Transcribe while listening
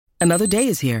Another day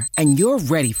is here, and you're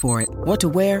ready for it. What to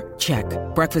wear? Check.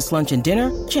 Breakfast, lunch, and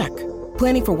dinner? Check.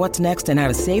 Planning for what's next and how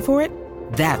to save for it?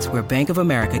 That's where Bank of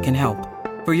America can help.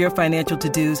 For your financial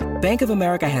to-dos, Bank of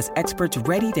America has experts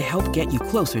ready to help get you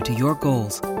closer to your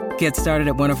goals. Get started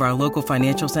at one of our local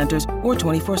financial centers or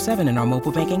 24/7 in our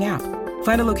mobile banking app.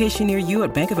 Find a location near you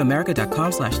at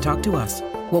bankofamerica.com/talktous.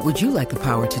 What would you like the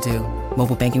power to do?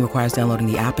 Mobile banking requires downloading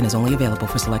the app and is only available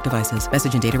for select devices.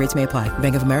 Message and data rates may apply.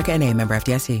 Bank of America N.A., member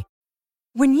FDIC.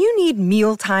 When you need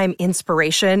mealtime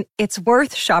inspiration, it's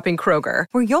worth shopping Kroger,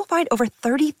 where you'll find over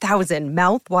 30,000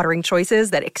 mouth-watering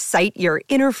choices that excite your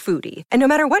inner foodie. And no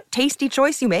matter what tasty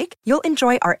choice you make, you'll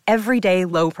enjoy our everyday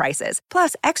low prices,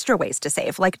 plus extra ways to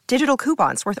save, like digital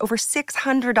coupons worth over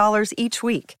 $600 each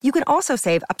week. You can also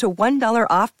save up to $1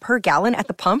 off per gallon at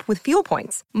the pump with fuel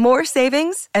points. More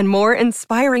savings and more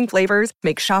inspiring flavors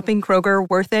make shopping Kroger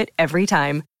worth it every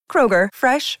time. Kroger,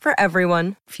 fresh for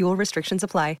everyone. Fuel restrictions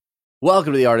apply.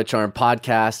 Welcome to the Art of Charm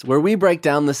podcast, where we break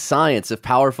down the science of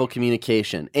powerful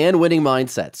communication and winning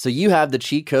mindsets so you have the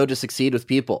cheat code to succeed with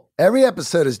people. Every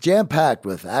episode is jam-packed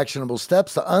with actionable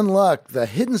steps to unlock the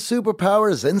hidden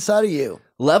superpowers inside of you.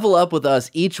 Level up with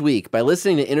us each week by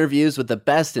listening to interviews with the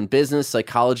best in business,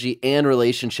 psychology, and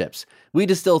relationships. We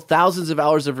distill thousands of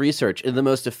hours of research into the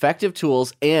most effective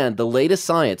tools and the latest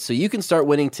science so you can start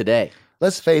winning today.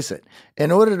 Let's face it,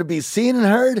 in order to be seen and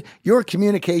heard, your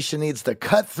communication needs to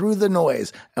cut through the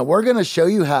noise, and we're going to show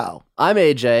you how. I'm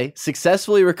AJ,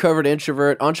 successfully recovered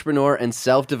introvert, entrepreneur, and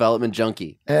self-development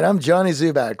junkie. And I'm Johnny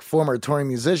Zubak, former touring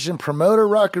musician, promoter,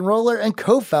 rock and roller, and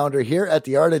co-founder here at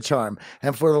The Art of Charm.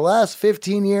 And for the last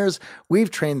 15 years,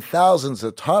 we've trained thousands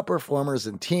of top performers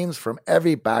and teams from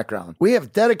every background. We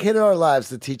have dedicated our lives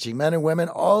to teaching men and women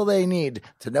all they need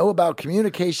to know about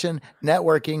communication,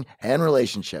 networking, and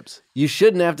relationships. You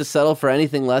shouldn't have to settle for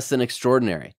anything less than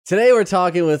extraordinary. Today we're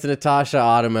talking with Natasha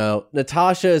Adamo.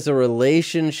 Natasha is a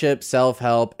relationship,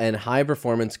 self-help, and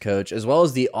high-performance coach, as well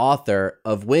as the author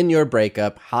of Win Your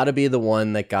Breakup, How to Be the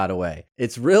One That Got Away.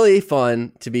 It's really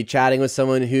fun to be chatting with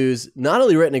someone who's not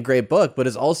only written a great book, but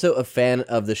is also a fan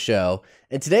of the show.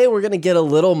 And today we're going to get a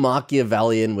little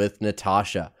Machiavellian with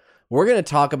Natasha. We're going to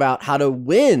talk about how to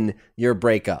win your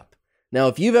breakup. Now,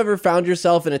 if you've ever found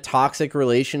yourself in a toxic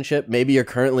relationship, maybe you're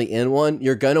currently in one,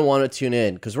 you're going to want to tune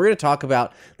in because we're going to talk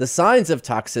about the signs of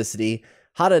toxicity,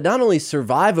 how to not only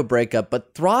survive a breakup,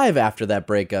 but thrive after that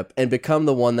breakup and become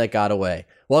the one that got away.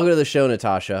 Welcome to the show,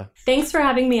 Natasha. Thanks for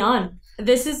having me on.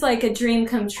 This is like a dream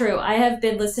come true. I have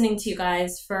been listening to you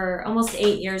guys for almost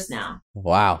 8 years now.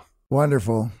 Wow.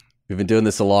 Wonderful. We've been doing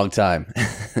this a long time.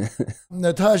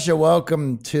 Natasha,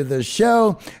 welcome to the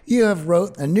show. You have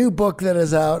wrote a new book that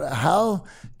is out, How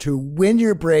to Win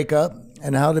Your Breakup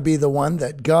and How to Be the One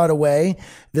That Got Away.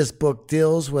 This book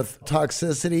deals with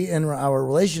toxicity in our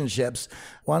relationships.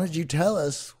 Why don't you tell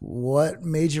us what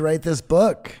made you write this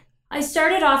book? I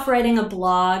started off writing a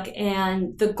blog,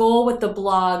 and the goal with the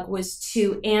blog was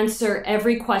to answer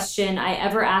every question I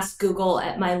ever asked Google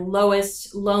at my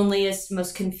lowest, loneliest,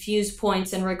 most confused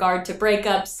points in regard to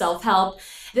breakups, self-help,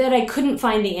 that I couldn't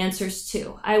find the answers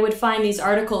to. I would find these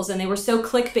articles and they were so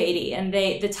clickbaity and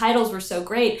the titles were so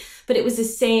great, but it was the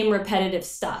same repetitive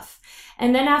stuff.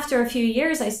 And then after a few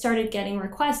years, I started getting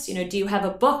requests, do you have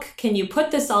a book? Can you put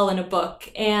this all in a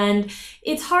book? And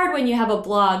it's hard when you have a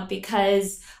blog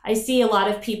because I see a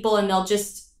lot of people and they'll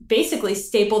just basically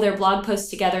staple their blog posts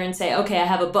together and say, okay, I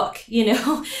have a book,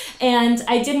 And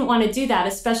I didn't want to do that,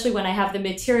 especially when I have the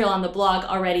material on the blog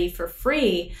already for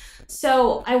free.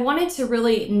 So I wanted to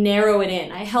really narrow it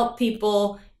in. I help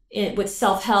people with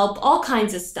self-help, all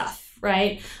kinds of stuff,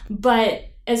 right?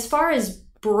 But as far as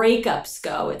breakups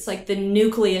go, it's like the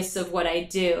nucleus of what I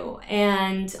do.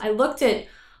 And I looked at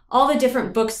all the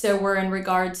different books there were in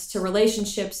regards to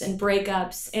relationships and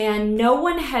breakups, and no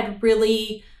one had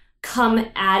really come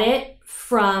at it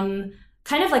from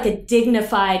kind of like a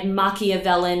dignified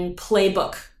Machiavellian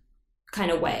playbook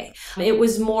kind of way. It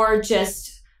was more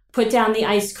just put down the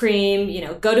ice cream,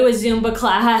 go to a Zumba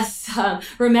class,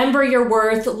 remember your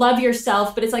worth, love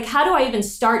yourself. But it's like, how do I even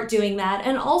start doing that?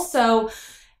 And also,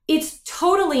 it's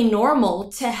totally normal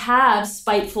to have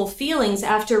spiteful feelings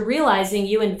after realizing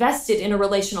you invested in a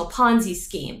relational Ponzi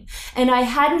scheme. And I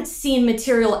hadn't seen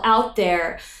material out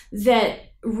there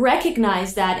that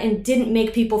recognized that and didn't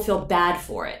make people feel bad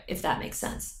for it, if that makes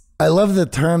sense. I love the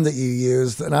term that you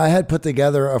used, and I had put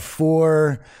together a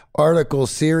 4-article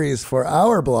series for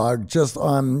our blog just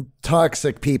on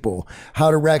toxic people, how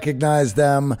to recognize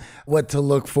them, what to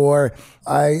look for.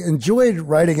 I enjoyed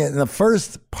writing it. And the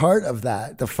first part of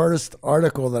that, the first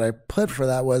article that I put for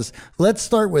that was, let's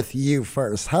start with you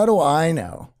first. How do I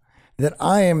know that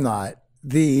I am not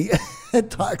the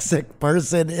toxic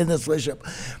person in this relationship.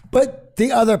 But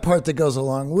the other part that goes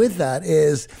along with that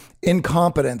is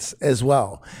incompetence as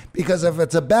well. Because if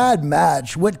it's a bad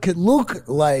match, what could look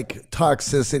like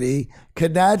toxicity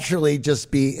could naturally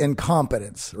just be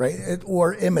incompetence, right?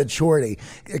 Or immaturity.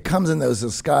 It comes in those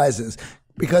disguises.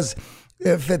 Because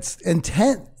if it's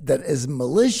intent that is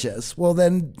malicious, well,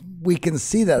 then we can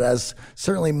see that as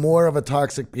certainly more of a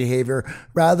toxic behavior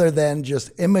rather than just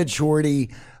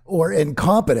immaturity or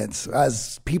incompetence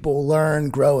as people learn,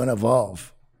 grow, and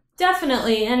evolve.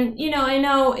 Definitely. And, I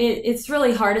know it's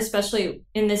really hard, especially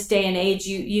in this day and age,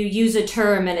 you use a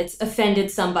term and it's offended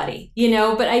somebody,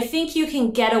 but I think you can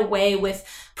get away with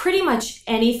pretty much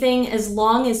anything as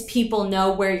long as people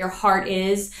know where your heart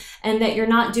is and that you're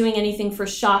not doing anything for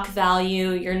shock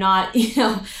value. You're not,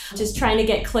 just trying to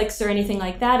get clicks or anything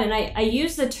like that. And I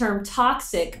use the term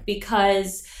toxic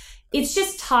because it's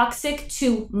just toxic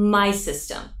to my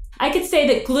system. I could say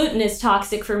that gluten is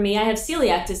toxic for me. I have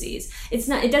celiac disease.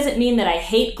 It doesn't mean that I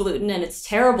hate gluten and it's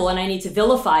terrible and I need to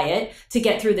vilify it to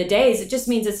get through the days. It just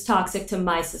means it's toxic to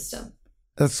my system.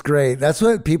 That's great. That's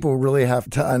what people really have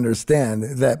to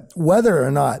understand, that whether or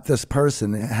not this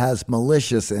person has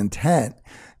malicious intent,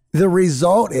 the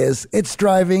result is it's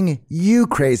driving you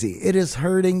crazy. It is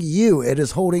hurting you. It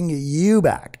is holding you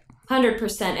back.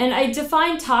 100%. And I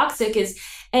define toxic as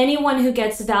anyone who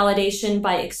gets validation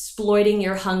by exploiting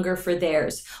your hunger for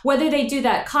theirs. Whether they do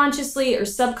that consciously or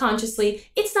subconsciously,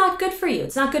 it's not good for you.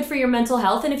 It's not good for your mental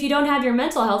health. And if you don't have your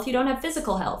mental health, you don't have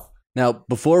physical health. Now,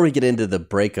 before we get into the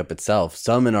breakup itself,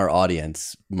 some in our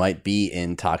audience might be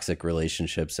in toxic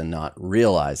relationships and not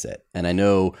realize it. And I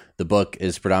know the book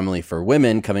is predominantly for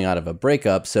women coming out of a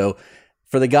breakup. So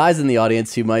for the guys in the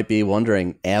audience who might be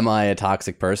wondering, am I a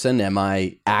toxic person? Am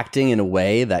I acting in a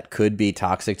way that could be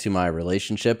toxic to my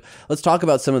relationship? Let's talk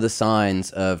about some of the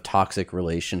signs of toxic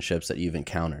relationships that you've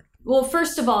encountered. Well,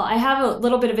 first of all, I have a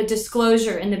little bit of a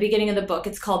disclosure in the beginning of the book.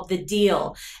 It's called The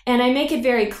Deal. And I make it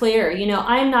very clear,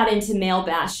 I'm not into male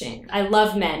bashing. I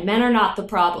love men. Men are not the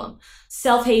problem.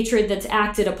 Self-hatred that's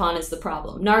acted upon is the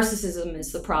problem. Narcissism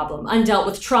is the problem. Undealt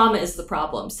with trauma is the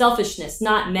problem. Selfishness,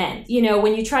 not men.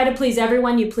 When you try to please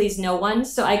everyone, you please no one.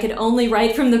 So I could only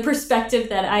write from the perspective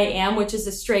that I am, which is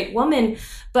a straight woman.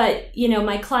 But,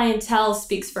 my clientele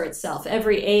speaks for itself.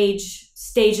 Every age,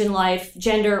 stage in life,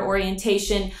 gender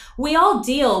orientation, we all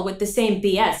deal with the same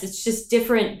BS. It's just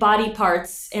different body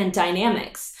parts and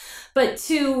dynamics. But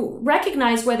to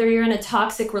recognize whether you're in a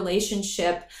toxic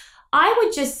relationship, I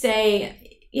would just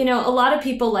say, a lot of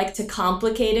people like to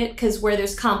complicate it because where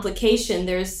there's complication,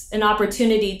 there's an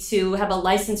opportunity to have a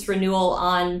license renewal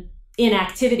on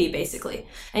inactivity, basically,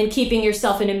 and keeping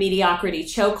yourself in a mediocrity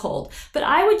chokehold. But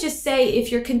I would just say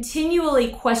if you're continually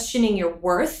questioning your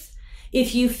worth,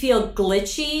 if you feel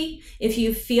glitchy, if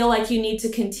you feel like you need to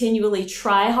continually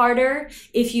try harder,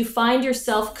 if you find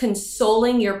yourself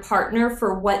consoling your partner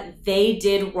for what they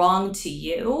did wrong to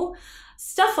you,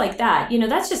 stuff like that,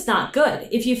 that's just not good.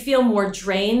 If you feel more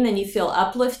drained than you feel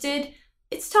uplifted,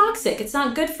 it's toxic. It's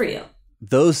not good for you.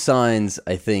 Those signs,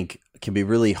 I think, can be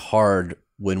really hard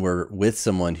when we're with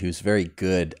someone who's very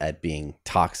good at being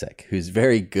toxic, who's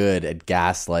very good at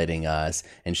gaslighting us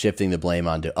and shifting the blame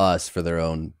onto us for their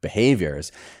own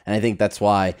behaviors. And I think that's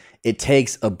why it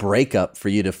takes a breakup for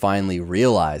you to finally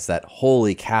realize that,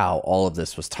 holy cow, all of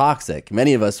this was toxic.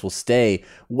 Many of us will stay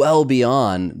well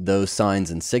beyond those signs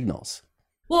and signals.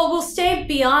 Well, we'll stay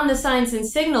beyond the signs and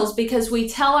signals because we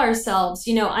tell ourselves,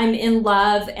 I'm in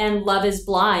love and love is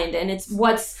blind. And it's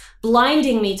what's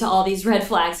blinding me to all these red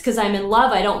flags because I'm in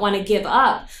love. I don't want to give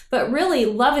up. But really,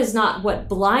 love is not what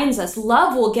blinds us.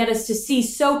 Love will get us to see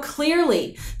so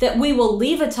clearly that we will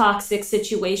leave a toxic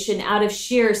situation out of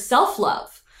sheer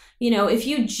self-love. If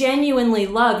you genuinely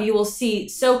love, you will see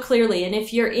so clearly. And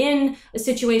if you're in a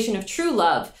situation of true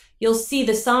love, you'll see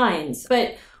the signs.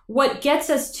 But what gets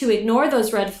us to ignore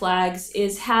those red flags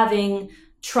is having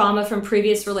trauma from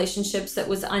previous relationships that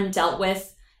was undealt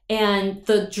with and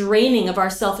the draining of our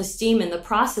self-esteem in the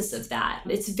process of that.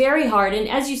 It's very hard. And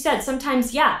as you said,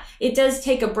 sometimes, it does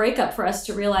take a breakup for us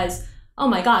to realize, oh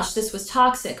my gosh, this was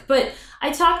toxic. But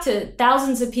I talk to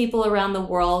thousands of people around the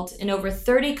world in over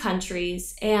 30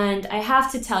 countries. And I have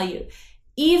to tell you,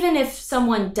 even if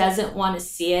someone doesn't want to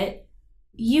see it,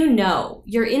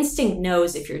 your instinct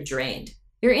knows if you're drained.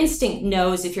 Your instinct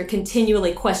knows if you're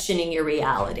continually questioning your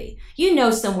reality.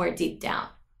 Somewhere deep down.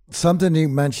 Something you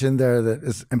mentioned there that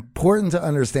is important to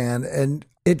understand, and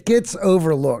it gets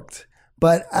overlooked.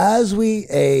 But as we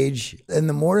age and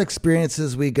the more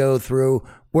experiences we go through,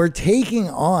 we're taking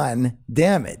on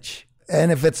damage.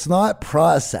 And if it's not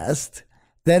processed,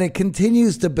 then it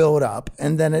continues to build up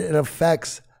and then it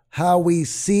affects how we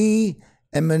see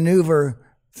and maneuver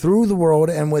through the world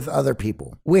and with other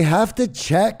people. We have to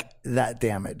check that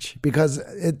damage because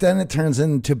then it turns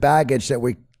into baggage that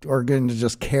we are going to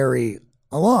just carry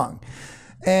along.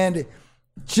 And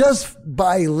just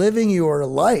by living your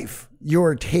life,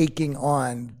 you're taking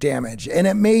on damage. And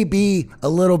it may be a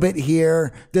little bit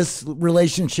here. This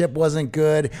relationship wasn't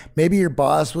good. Maybe your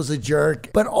boss was a jerk.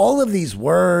 But all of these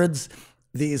words,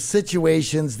 these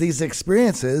situations, these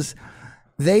experiences,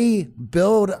 they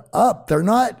build up. They're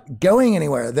not going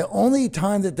anywhere. The only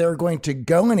time that they're going to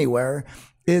go anywhere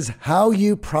is how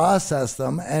you process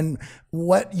them and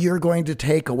what you're going to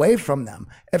take away from them.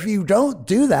 If you don't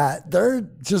do that, they're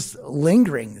just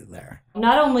lingering there.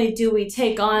 Not only do we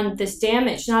take on this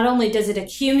damage, not only does it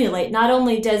accumulate, not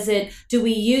only do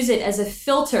we use it as a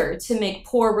filter to make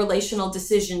poor relational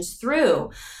decisions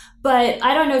through, but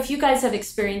I don't know if you guys have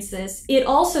experienced this. It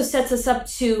also sets us up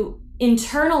to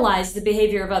internalize the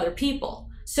behavior of other people.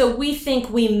 So we think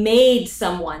we made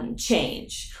someone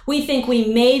change. We think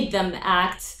we made them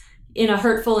act in a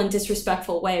hurtful and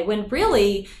disrespectful way, when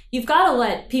really you've got to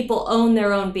let people own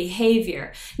their own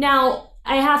behavior. Now,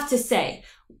 I have to say,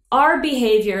 our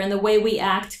behavior and the way we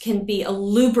act can be a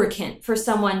lubricant for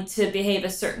someone to behave a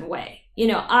certain way. You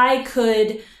know, I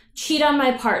could cheat on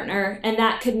my partner and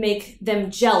that could make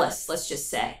them jealous, let's just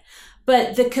say.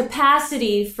 But the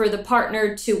capacity for the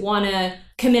partner to want to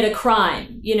commit a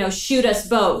crime, you know, shoot us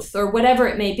both or whatever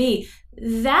it may be,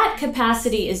 that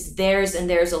capacity is theirs and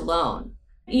theirs alone.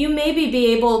 You maybe be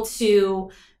able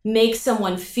to make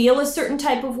someone feel a certain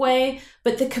type of way,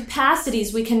 but the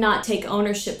capacities we cannot take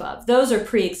ownership of. Those are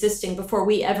pre-existing before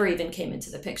we ever even came into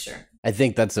the picture. I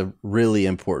think that's a really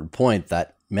important point,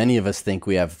 that many of us think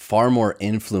we have far more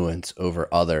influence over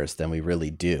others than we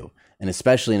really do. And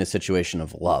especially in a situation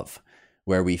of love,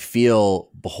 where we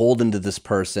feel beholden to this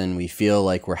person, we feel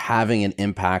like we're having an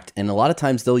impact. And a lot of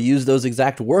times they'll use those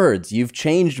exact words. You've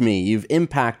changed me. You've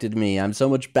impacted me. I'm so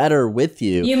much better with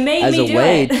you. You made as me a do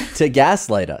way it. to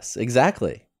gaslight us.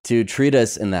 Exactly. To treat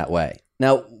us in that way.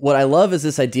 Now, what I love is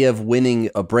this idea of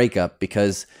winning a breakup,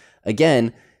 because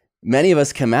again, many of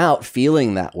us come out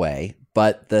feeling that way,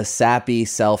 but the sappy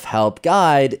self-help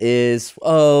guide is,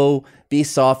 oh, be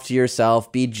soft to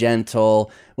yourself, be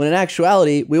gentle. When in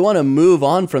actuality, we want to move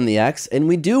on from the ex and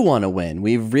we do want to win.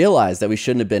 We've realized that we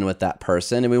shouldn't have been with that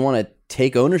person and we want to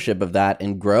take ownership of that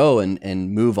and grow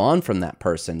and move on from that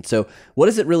person. So what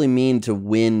does it really mean to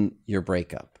win your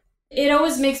breakup? It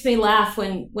always makes me laugh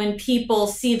when people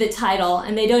see the title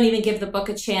and they don't even give the book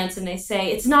a chance and they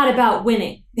say, it's not about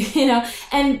winning, you know?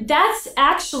 And that's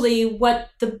actually what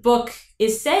the book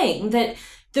is saying, that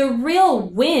the real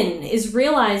win is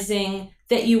realizing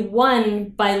that you won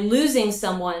by losing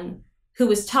someone who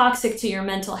was toxic to your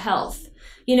mental health.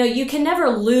 You know, you can never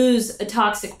lose a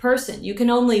toxic person. You can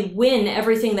only win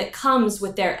everything that comes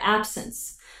with their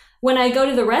absence. When I go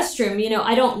to the restroom, you know,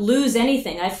 I don't lose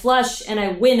anything. I flush and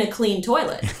I win a clean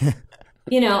toilet.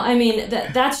 You know, I mean,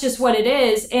 that's just what it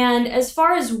is. And as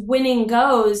far as winning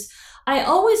goes, I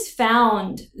always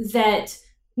found that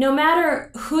no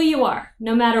matter who you are,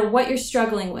 no matter what you're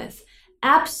struggling with,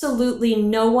 absolutely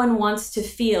no one wants to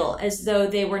feel as though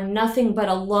they were nothing but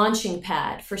a launching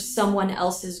pad for someone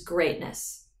else's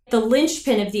greatness. The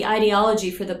linchpin of the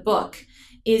ideology for the book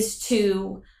is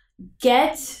to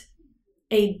get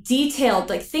a detailed,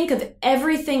 think of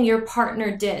everything your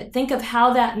partner did. Think of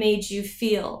how that made you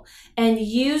feel and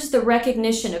use the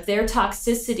recognition of their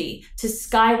toxicity to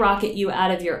skyrocket you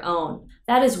out of your own.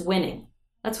 That is winning.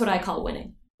 That's what I call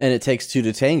winning. And it takes two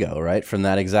to tango, right? From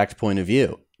that exact point of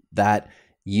view, that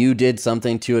you did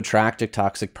something to attract a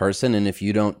toxic person. And if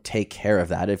you don't take care of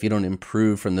that, if you don't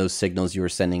improve from those signals you were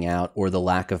sending out or the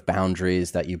lack of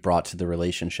boundaries that you brought to the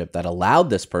relationship that allowed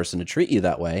this person to treat you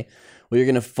that way, well, you're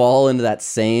going to fall into that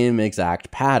same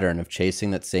exact pattern of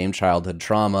chasing that same childhood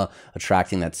trauma,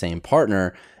 attracting that same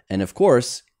partner, and of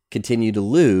course, continue to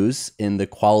lose in the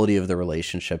quality of the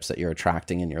relationships that you're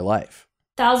attracting in your life.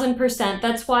 1000%.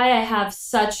 That's why I have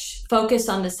such focus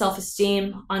on the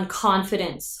self-esteem, on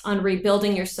confidence, on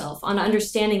rebuilding yourself, on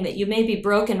understanding that you may be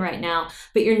broken right now,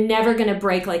 but you're never going to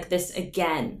break like this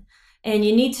again. And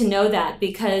you need to know that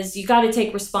because you got to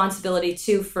take responsibility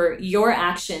too for your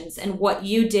actions and what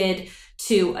you did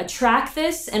to attract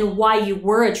this and why you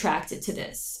were attracted to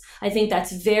this. I think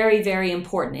that's very, very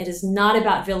important. It is not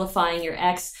about vilifying your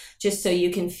ex just so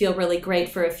you can feel really great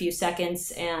for a few seconds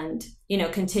and, you know,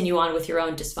 continue on with your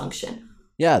own dysfunction.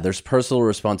 Yeah, there's personal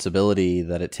responsibility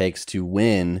that it takes to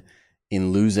win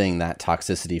in losing that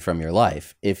toxicity from your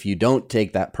life. If you don't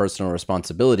take that personal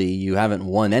responsibility, you haven't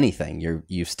won anything.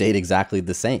 You've stayed exactly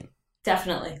the same.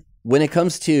 Definitely. When it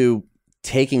comes to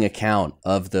taking account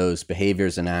of those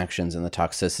behaviors and actions and the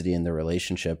toxicity in the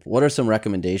relationship, what are some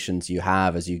recommendations you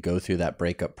have as you go through that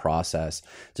breakup process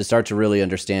to start to really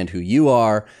understand who you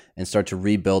are and start to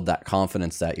rebuild that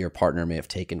confidence that your partner may have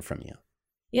taken from you?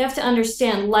 You have to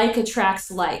understand like attracts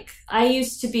like. I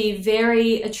used to be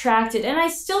very attracted, and I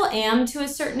still am to a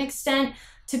certain extent,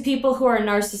 to people who are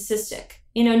narcissistic.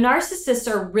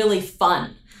 Narcissists are really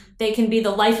fun. They can be the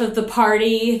life of the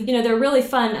party. They're really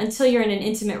fun until you're in an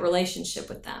intimate relationship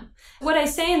with them. What I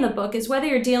say in the book is whether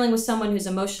you're dealing with someone who's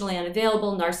emotionally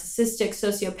unavailable, narcissistic,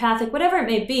 sociopathic, whatever it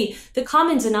may be, the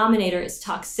common denominator is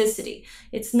toxicity.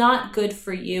 It's not good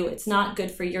for you. It's not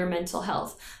good for your mental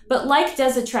health. But like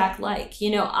does attract like.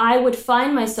 I would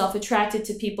find myself attracted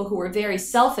to people who were very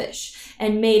selfish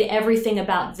and made everything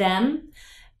about them.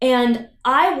 And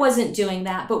I wasn't doing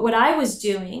that, but what I was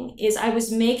doing is I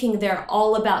was making their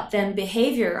all about them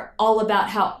behavior all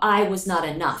about how I was not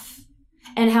enough.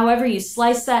 And however you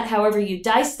slice that, however you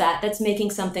dice that, that's making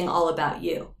something all about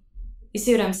you. You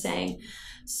see what I'm saying?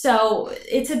 So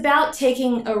it's about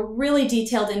taking a really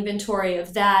detailed inventory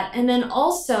of that, and then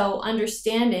also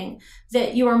understanding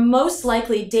that you are most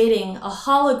likely dating a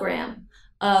hologram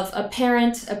of a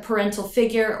parent, a parental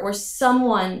figure, or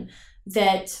someone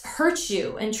that hurt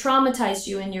you and traumatized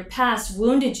you in your past,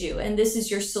 wounded you, and this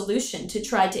is your solution to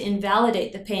try to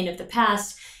invalidate the pain of the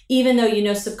past, even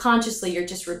though subconsciously you're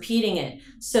just repeating it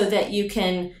so that you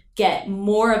can get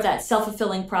more of that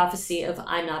self-fulfilling prophecy of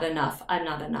I'm not enough, I'm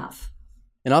not enough.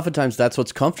 And oftentimes that's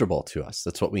what's comfortable to us.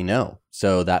 That's what we know.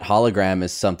 So that hologram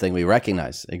is something we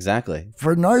recognize. Exactly.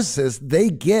 For narcissists, they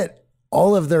get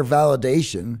all of their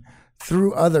validation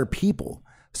through other people.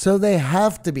 So they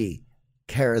have to be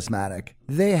charismatic.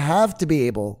 They have to be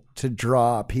able to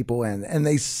draw people in, and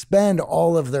they spend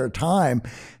all of their time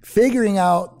figuring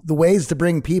out the ways to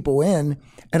bring people in.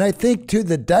 And I think to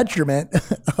the detriment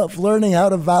of learning how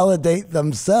to validate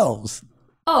themselves.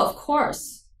 Oh, of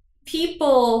course.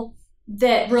 People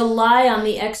that rely on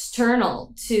the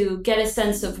external to get a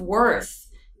sense of worth,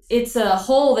 it's a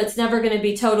hole that's never going to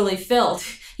be totally filled,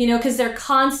 because they're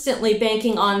constantly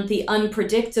banking on the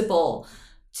unpredictable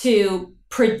to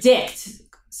predict,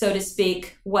 so to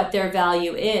speak, what their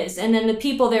value is. And then the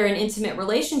people they're in intimate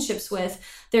relationships with,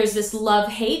 there's this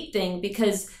love-hate thing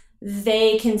because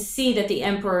they can see that the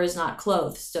emperor is not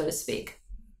clothed, so to speak.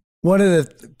 One of the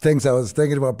things I was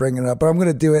thinking about bringing up, but I'm going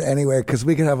to do it anyway because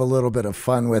we can have a little bit of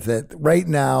fun with it. Right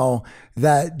now,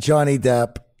 that Johnny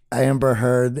Depp, Amber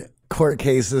Heard court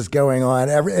cases going on,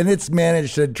 and it's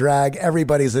managed to drag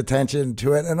everybody's attention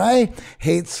to it. And I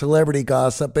hate celebrity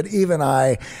gossip, but even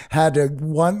I had to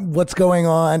want what's going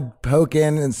on, poke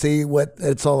in and see what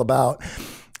it's all about.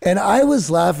 And I was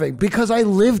laughing because I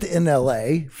lived in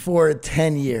LA for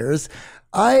 10 years.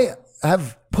 I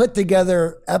have put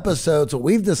together episodes that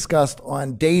we've discussed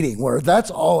on dating, where that's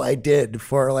all I did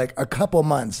for like a couple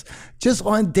months, just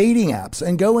on dating apps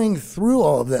and going through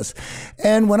all of this.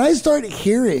 And when I start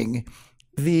hearing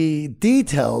the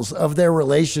details of their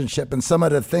relationship and some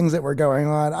of the things that were going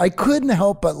on, I couldn't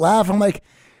help but laugh. I'm like,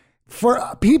 for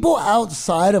people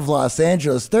outside of Los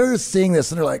Angeles, they're seeing this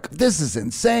and they're like, this is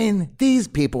insane. These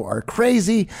people are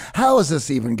crazy. How is this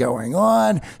even going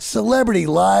on? Celebrity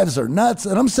lives are nuts.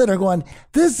 And I'm sitting there going,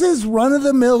 this is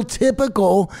run-of-the-mill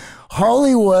typical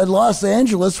Hollywood, Los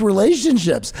Angeles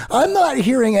relationships. I'm not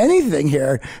hearing anything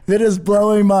here that is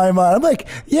blowing my mind. I'm like,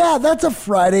 yeah, that's a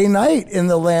Friday night in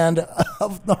the land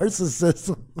of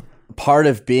narcissism. Part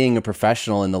of being a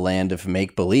professional in the land of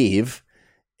make-believe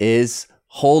is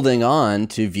holding on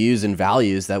to views and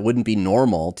values that wouldn't be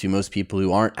normal to most people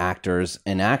who aren't actors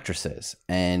and actresses,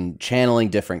 and channeling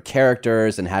different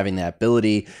characters and having that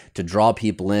ability to draw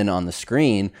people in on the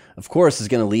screen, of course, is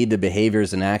going to lead to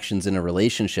behaviors and actions in a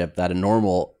relationship that a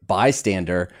normal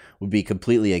bystander would be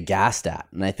completely aghast at.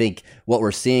 And I think what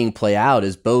we're seeing play out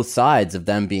is both sides of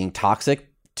them being toxic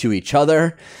to each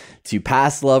other, to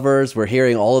past lovers. We're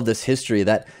hearing all of this history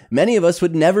that many of us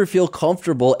would never feel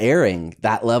comfortable airing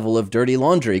that level of dirty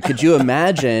laundry. Could you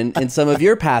imagine in some of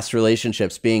your past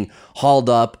relationships being hauled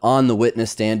up on the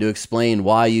witness stand to explain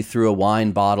why you threw a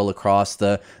wine bottle across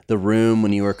the room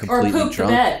when you were completely or pooped drunk?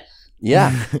 The bed.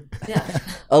 Yeah. Yeah.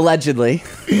 Allegedly.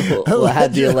 We'll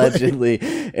add the allegedly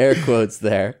air quotes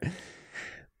there.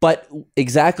 But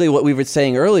exactly what we were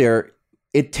saying earlier,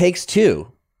 it takes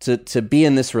two to be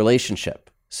in this relationship.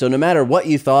 So no matter what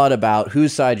you thought about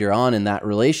whose side you're on in that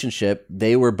relationship,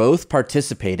 they were both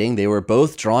participating. They were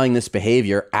both drawing this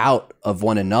behavior out of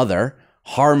one another,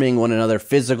 harming one another,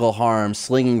 physical harm,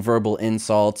 slinging verbal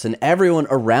insults, and everyone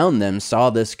around them saw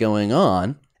this going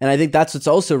on. And I think that's what's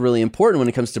also really important when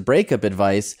it comes to breakup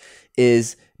advice,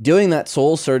 is doing that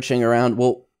soul searching around,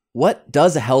 well, what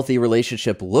does a healthy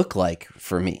relationship look like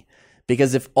for me?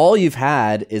 Because if all you've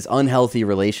had is unhealthy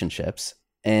relationships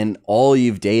and all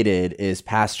you've dated is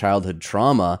past childhood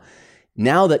trauma,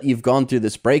 now that you've gone through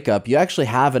this breakup, you actually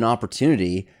have an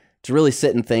opportunity to really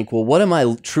sit and think, well, what am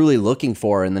I truly looking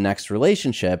for in the next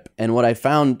relationship? And what I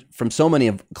found from so many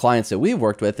of clients that we've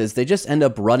worked with is they just end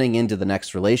up running into the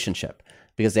next relationship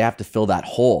because they have to fill that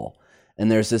hole.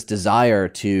 And there's this desire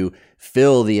to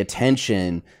fill the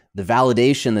attention, the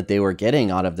validation that they were getting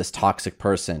out of this toxic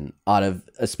person, out of,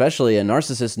 especially a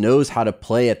narcissist knows how to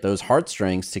play at those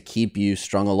heartstrings to keep you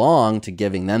strung along to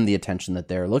giving them the attention that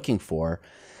they're looking for.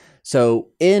 So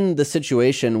in the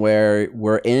situation where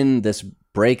we're in this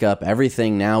breakup,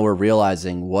 everything now we're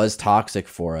realizing was toxic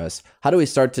for us, how do we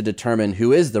start to determine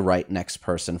who is the right next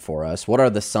person for us? What are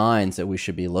the signs that we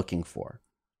should be looking for?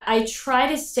 I try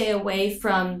to stay away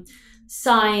from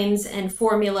signs and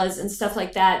formulas and stuff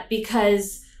like that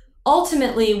because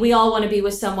ultimately we all want to be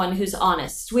with someone who's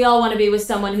honest. We all want to be with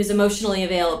someone who's emotionally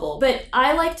available. But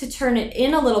I like to turn it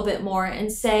in a little bit more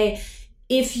and say,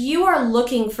 if you are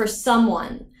looking for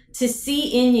someone to see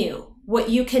in you what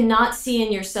you cannot see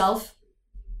in yourself,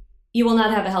 you will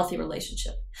not have a healthy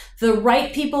relationship. The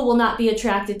right people will not be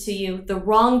attracted to you. The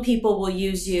wrong people will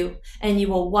use you, and you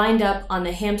will wind up on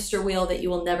the hamster wheel that you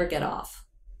will never get off.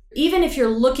 Even if you're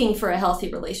looking for a healthy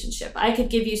relationship, I could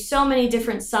give you so many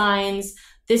different signs.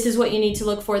 This is what you need to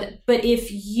look for. But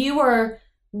if you are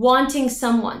wanting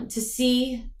someone to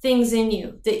see things in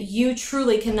you that you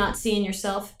truly cannot see in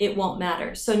yourself, it won't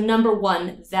matter. So number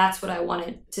one, that's what I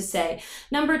wanted to say.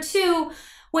 Number two,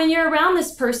 when you're around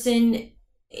this person,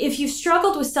 if you've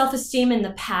struggled with self-esteem in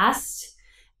the past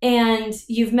and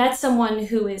you've met someone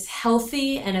who is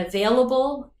healthy and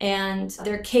available and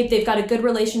they've got a good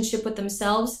relationship with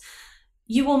themselves,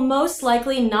 you will most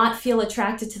likely not feel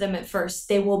attracted to them at first.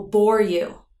 They will bore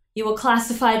you. You will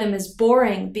classify them as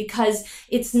boring because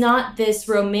it's not this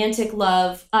romantic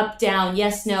love, up, down,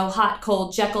 yes, no, hot,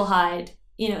 cold, Jekyll, Hyde.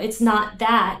 It's not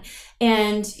that.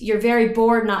 And you're very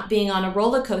bored not being on a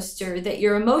roller coaster that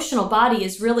your emotional body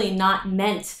is really not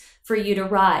meant for you to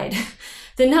ride.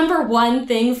 The number one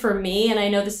thing for me, and I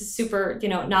know this is super,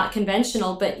 not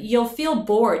conventional, but you'll feel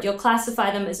bored. You'll classify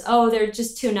them as, oh, they're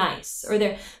just too nice,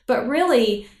 but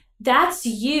really that's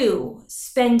you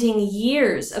spending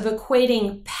years of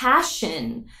equating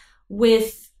passion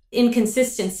with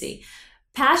inconsistency.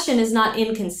 Passion is not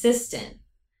inconsistent.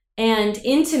 And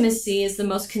intimacy is the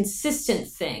most consistent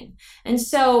thing. And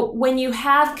so when you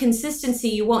have consistency,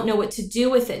 you won't know what to do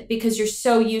with it because you're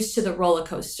so used to the roller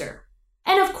coaster.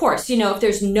 And of course, if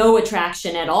there's no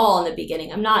attraction at all in the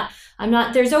beginning, I'm not,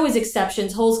 there's always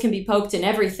exceptions. Holes can be poked in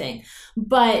everything.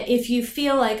 But if you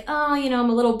feel like, oh, I'm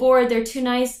a little bored, they're too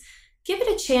nice, give it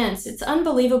a chance. It's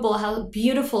unbelievable how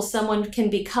beautiful someone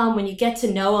can become when you get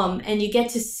to know them and you get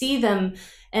to see them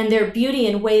and their beauty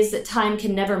in ways that time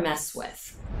can never mess with.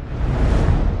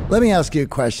 Let me ask you a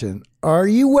question. Are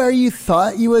you where you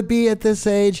thought you would be at this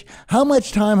age? How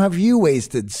much time have you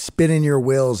wasted spinning your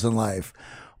wheels in life?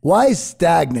 Why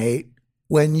stagnate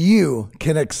when you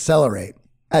can accelerate?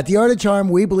 At The Art of Charm,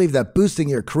 we believe that boosting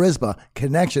your charisma,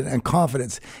 connection, and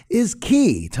confidence is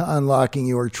key to unlocking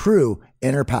your true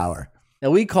inner power. Now,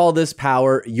 we call this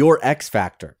power your X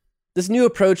Factor. This new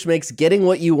approach makes getting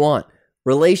what you want,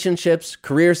 relationships,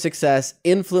 career success,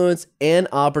 influence, and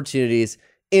opportunities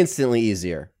instantly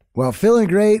easier. While feeling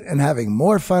great and having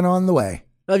more fun on the way.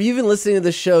 Now, if you've been listening to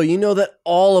the show, you know that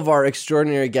all of our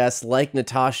extraordinary guests, like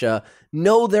Natasha,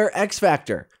 know their X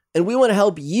Factor. And we want to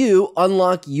help you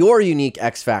unlock your unique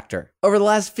X Factor. Over the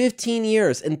last 15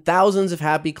 years and thousands of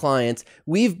happy clients,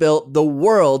 we've built the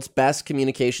world's best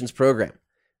communications program.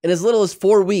 In as little as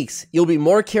 4 weeks, you'll be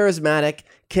more charismatic,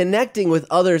 connecting with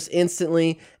others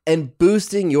instantly, and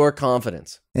boosting your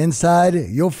confidence. Inside,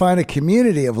 you'll find a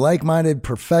community of like-minded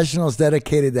professionals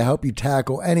dedicated to help you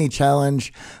tackle any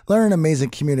challenge, learn amazing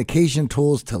communication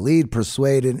tools to lead,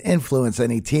 persuade, and influence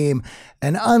any team,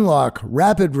 and unlock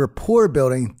rapid rapport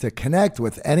building to connect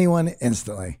with anyone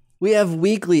instantly. We have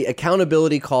weekly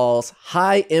accountability calls,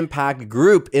 high-impact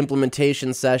group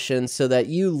implementation sessions so that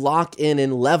you lock in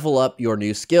and level up your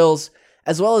new skills,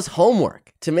 as well as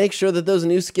homework to make sure that those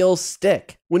new skills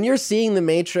stick. When you're seeing the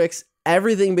matrix,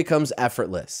 everything becomes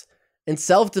effortless, and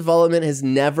self-development has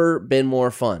never been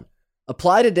more fun.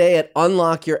 Apply today at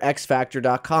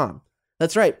unlockyourxfactor.com.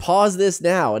 That's right, pause this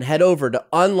now and head over to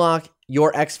Unlock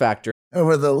Your X Factor.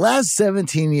 Over the last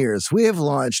 17 years, we have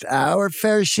launched our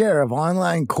fair share of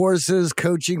online courses,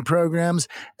 coaching programs,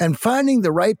 and finding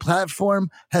the right platform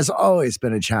has always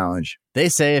been a challenge. They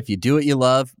say if you do what you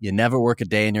love, you never work a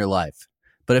day in your life.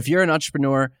 But if you're an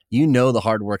entrepreneur, you know the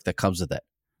hard work that comes with it.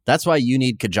 That's why you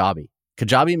need Kajabi.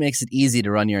 Kajabi makes it easy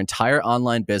to run your entire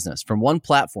online business from one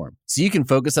platform so you can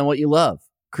focus on what you love,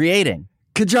 creating.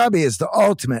 Kajabi is the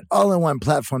ultimate all-in-one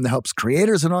platform that helps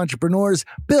creators and entrepreneurs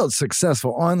build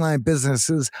successful online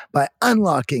businesses by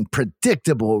unlocking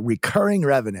predictable recurring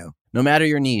revenue. No matter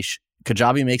your niche,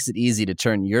 Kajabi makes it easy to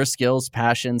turn your skills,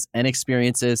 passions, and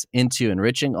experiences into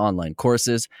enriching online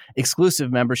courses,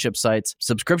 exclusive membership sites,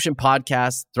 subscription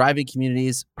podcasts, thriving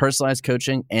communities, personalized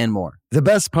coaching, and more. The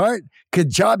best part?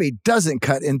 Kajabi doesn't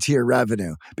cut into your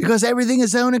revenue because everything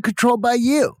is owned and controlled by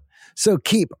you. So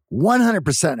keep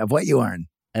 100% of what you earn.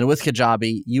 And with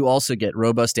Kajabi, you also get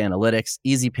robust analytics,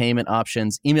 easy payment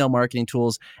options, email marketing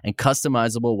tools, and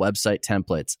customizable website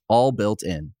templates, all built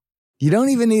in. You don't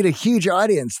even need a huge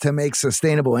audience to make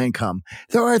sustainable income.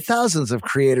 There are thousands of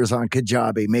creators on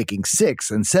Kajabi making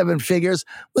 6 and 7 figures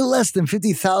with less than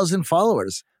 50,000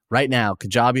 followers. Right now,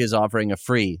 Kajabi is offering a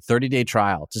free 30-day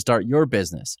trial to start your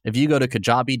business if you go to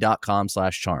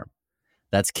kajabi.com/charm.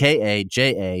 That's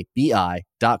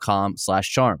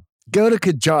KAJABI.com/charm. Go to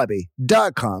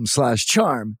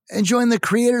kajabi.com/charm and join the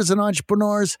creators and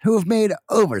entrepreneurs who have made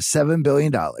over $7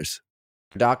 billion.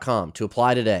 .com to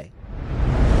apply today.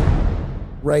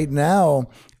 Right now,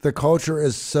 the culture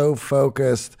is so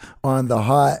focused on the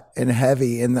hot and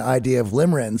heavy and the idea of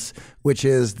limerence, which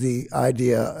is the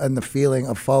idea and the feeling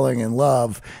of falling in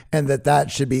love, and that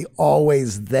should be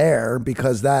always there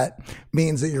because that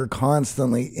means that you're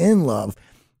constantly in love.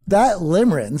 That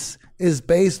limerence is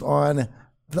based on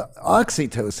the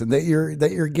oxytocin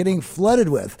that you're getting flooded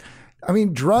with. I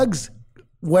mean, drugs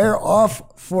wear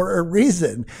off for a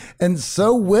reason, and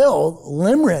so will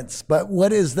limerence. But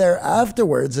what is there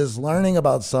afterwards is learning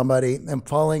about somebody and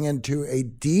falling into a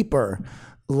deeper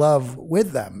love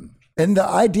with them. And the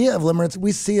idea of limerence,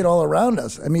 we see it all around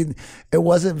us. I mean, it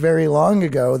wasn't very long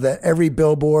ago that every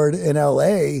billboard in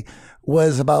LA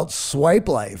was about swipe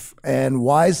life and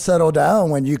why settle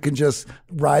down when you can just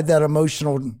ride that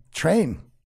emotional train.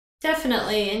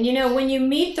 Definitely. And, when you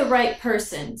meet the right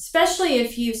person, especially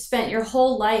if you've spent your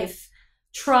whole life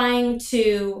trying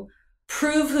to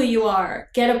prove who you are,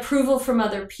 get approval from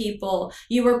other people,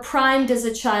 you were primed as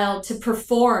a child to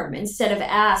perform instead of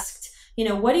asked,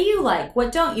 what do you like?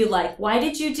 What don't you like? Why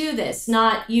did you do this?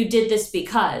 Not you did this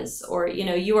because, or,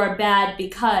 you are bad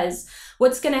because.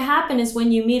 What's going to happen is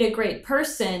when you meet a great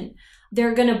person,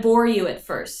 they're going to bore you at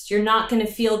first. You're not going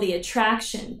to feel the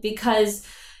attraction because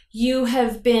you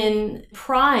have been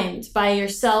primed by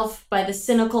yourself, by the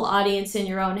cynical audience in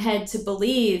your own head to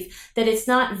believe that it's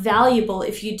not valuable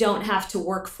if you don't have to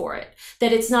work for it,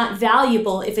 that it's not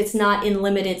valuable if it's not in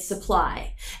limited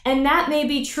supply. And that may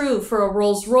be true for a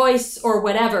Rolls Royce or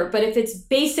whatever, but if it's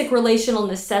basic relational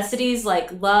necessities like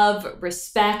love,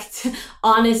 respect,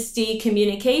 honesty,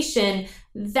 communication,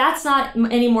 that's not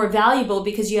any more valuable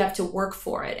because you have to work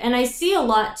for it. And I see a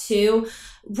lot too.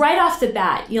 Right off the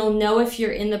bat, you'll know if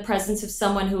you're in the presence of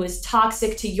someone who is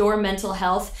toxic to your mental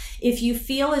health if you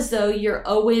feel as though you're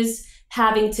always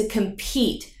having to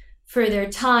compete for their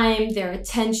time, their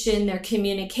attention, their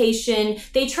communication.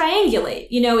 They triangulate.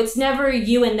 It's never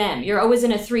you and them. You're always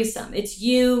in a threesome. It's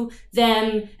you,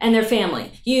 them, and their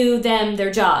family. You, them,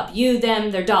 their job. You, them,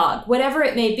 their dog. Whatever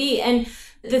it may be. And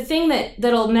the thing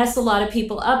that'll mess a lot of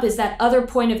people up is that other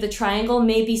point of the triangle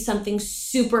may be something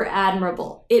super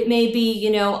admirable. It may be,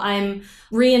 I'm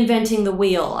reinventing the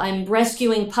wheel. I'm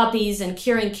rescuing puppies and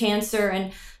curing cancer.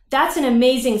 And that's an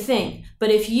amazing thing.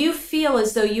 But if you feel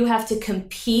as though you have to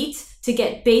compete to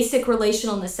get basic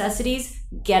relational necessities,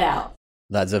 get out.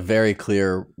 That's a very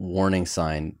clear warning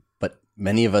sign. But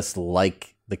many of us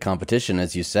like the competition,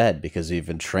 as you said, because we've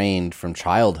been trained from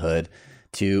childhood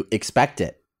to expect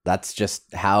it. That's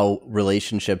just how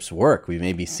relationships work. We've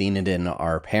maybe seen it in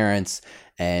our parents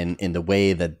and in the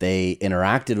way that they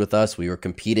interacted with us. We were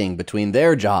competing between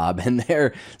their job and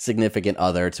their significant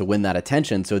other to win that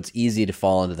attention. So it's easy to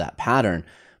fall into that pattern.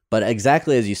 But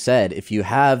exactly as you said, if you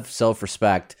have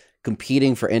self-respect,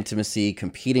 competing for intimacy,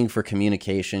 competing for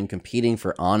communication, competing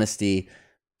for honesty,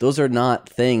 those are not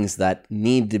things that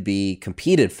need to be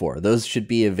competed for. Those should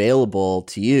be available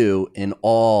to you in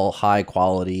all high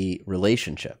quality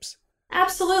relationships.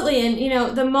 Absolutely.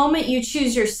 And, the moment you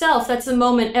choose yourself, that's the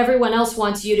moment everyone else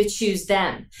wants you to choose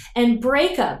them. And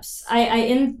breakups,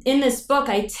 in this book,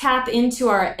 I tap into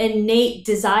our innate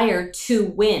desire to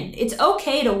win. It's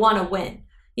okay to want to win.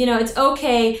 It's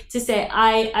okay to say,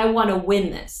 I want to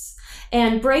win this.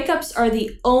 And breakups are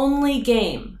the only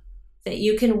game that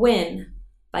you can win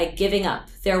by giving up.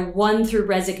 They're won through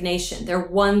resignation. They're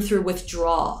won through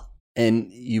withdrawal.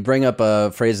 And you bring up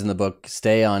a phrase in the book,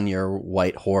 stay on your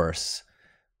white horse.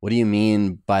 What do you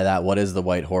mean by that? What is the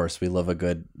white horse? We love a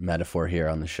good metaphor here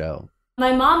on the show.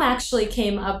 My mom actually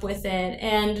came up with it.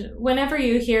 And whenever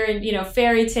you hear,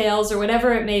 fairy tales or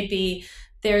whatever it may be,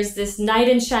 there's this knight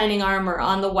in shining armor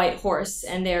on the white horse,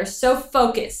 and they're so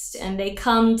focused, and they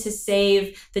come to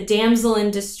save the damsel in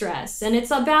distress. And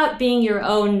it's about being your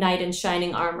own knight in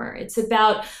shining armor. It's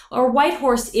about, or white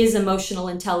horse is emotional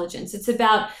intelligence. It's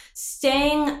about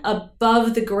staying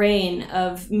above the grain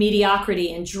of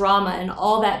mediocrity and drama and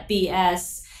all that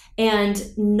BS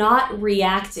and not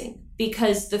reacting,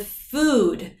 because the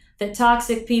food that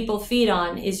toxic people feed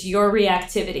on is your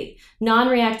reactivity.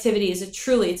 Non-reactivity is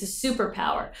it's a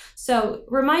superpower. So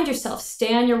remind yourself,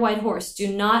 stay on your white horse.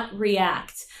 Do not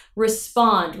react.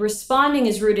 Respond. Responding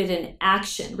is rooted in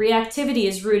action. Reactivity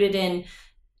is rooted in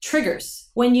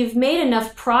triggers. When you've made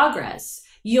enough progress,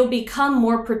 you'll become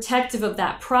more protective of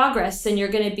that progress than you're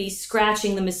going to be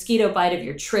scratching the mosquito bite of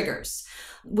your triggers.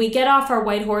 We get off our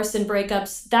white horse in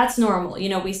breakups. That's normal.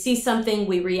 We see something,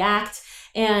 we react.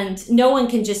 And no one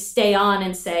can just stay on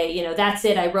and say, that's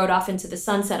it, I rode off into the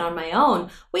sunset on my own.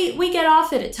 We get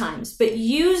off it at times, but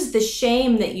use the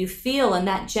shame that you feel and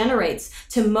that generates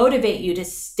to motivate you to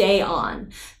stay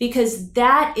on, because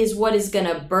that is what is going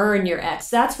to burn your ex.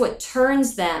 That's what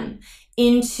turns them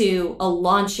into a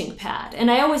launching pad. And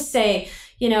I always say,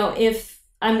 if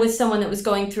I'm with someone that was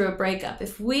going through a breakup,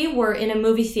 if we were in a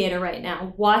movie theater right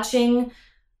now watching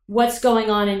what's going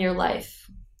on in your life,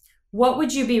 what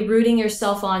would you be rooting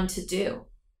yourself on to do?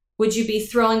 Would you be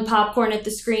throwing popcorn at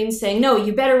the screen saying, no,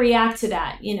 you better react to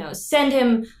that, send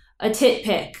him a tit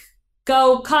pic,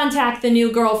 go contact the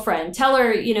new girlfriend, tell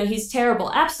her, he's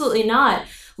terrible? Absolutely not.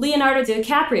 Leonardo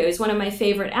DiCaprio is one of my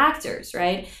favorite actors,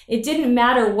 right? It didn't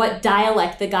matter what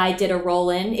dialect the guy did a role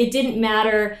in. It didn't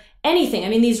matter anything. I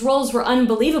mean, these roles were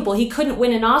unbelievable. He couldn't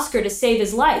win an Oscar to save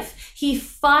his life. He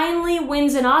finally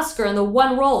wins an Oscar in the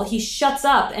one role. He shuts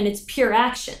up and it's pure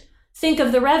action. Think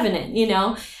of The Revenant,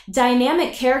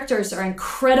 Dynamic characters are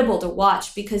incredible to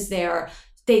watch because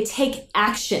they take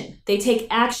action. They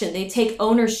take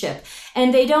ownership,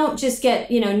 and they don't just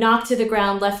get, knocked to the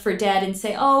ground, left for dead and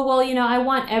say, oh, well, I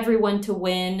want everyone to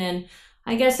win and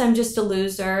I guess I'm just a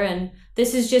loser and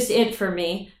this is just it for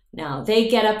me. No, they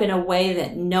get up in a way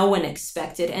that no one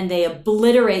expected and they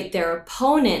obliterate their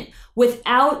opponent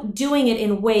without doing it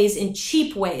in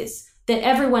cheap ways that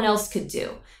everyone else could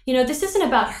do. This isn't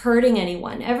about hurting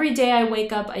anyone. Every day I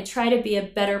wake up, I try to be a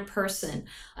better person.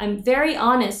 I'm very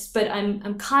honest, but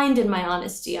I'm kind in my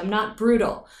honesty. I'm not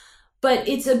brutal. But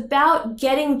it's about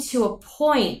getting to a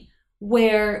point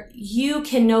where you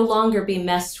can no longer be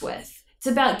messed with. It's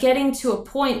about getting to a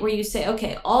point where you say,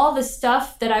 okay, all the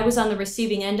stuff that I was on the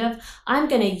receiving end of, I'm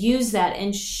going to use that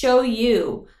and show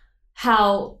you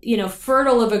how,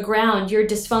 fertile of a ground your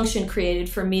dysfunction created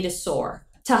for me to soar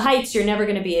to heights you're never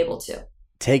going to be able to.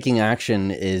 Taking action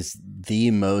is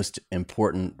the most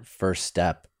important first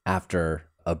step after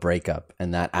a breakup,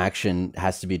 and that action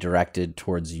has to be directed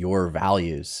towards your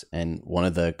values. And one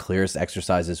of the clearest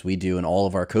exercises we do in all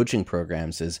of our coaching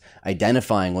programs is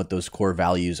identifying what those core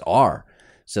values are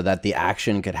so that the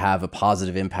action could have a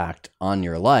positive impact on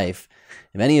your life.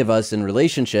 If any of us in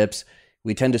relationships,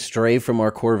 we tend to stray from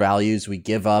our core values, we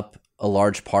give up a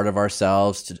large part of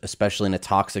ourselves, especially in a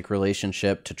toxic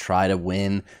relationship, to try to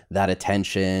win that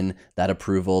attention, that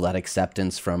approval, that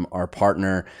acceptance from our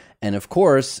partner. And of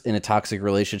course, in a toxic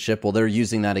relationship, well, they're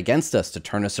using that against us to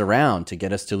turn us around, to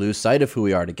get us to lose sight of who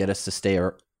we are, to get us to stay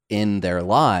in their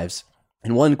lives.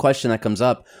 And one question that comes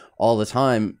up all the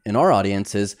time in our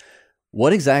audience is,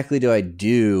 what exactly do I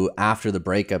do after the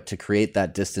breakup to create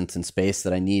that distance and space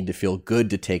that I need to feel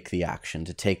good to take the action,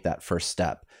 to take that first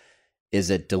step? Is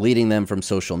it deleting them from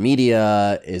social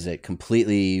media? Is it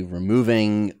completely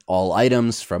removing all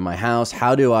items from my house?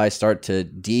 How do I start to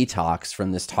detox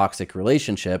from this toxic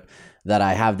relationship that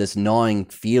I have this gnawing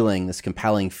feeling, this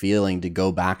compelling feeling to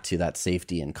go back to that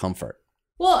safety and comfort?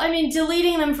 Well, I mean,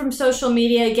 deleting them from social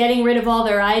media, getting rid of all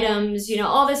their items,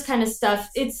 all this kind of stuff.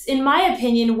 It's, in my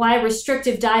opinion, why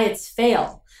restrictive diets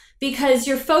fail, because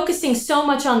you're focusing so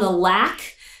much on the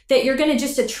lack that you're going to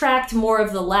just attract more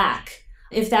of the lack.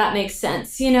 If that makes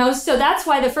sense, So that's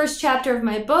why the first chapter of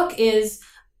my book is,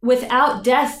 without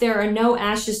death, there are no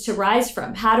ashes to rise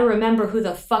from. How to remember who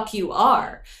the fuck you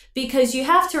are. Because you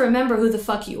have to remember who the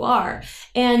fuck you are.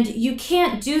 And you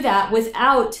can't do that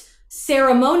without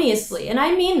ceremoniously, and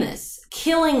I mean this,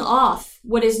 killing off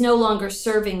what is no longer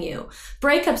serving you.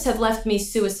 Breakups have left me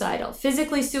suicidal,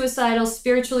 physically suicidal,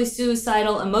 spiritually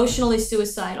suicidal, emotionally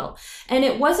suicidal. And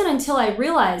it wasn't until I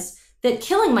realized that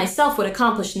killing myself would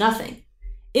accomplish nothing.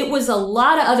 It was a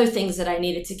lot of other things that I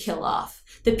needed to kill off.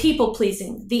 the people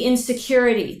pleasing, the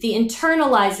insecurity, the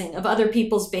internalizing of other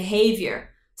people's behavior,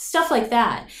 stuff like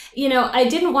that. I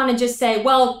didn't want to just say,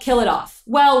 well, kill it off.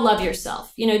 Well, love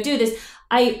yourself, do this.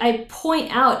 I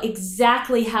point out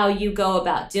exactly how you go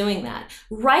about doing that.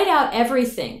 Write out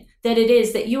everything that it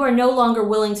is that you are no longer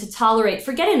willing to tolerate,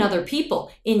 forget in other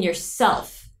people, in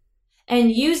yourself,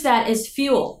 and use that as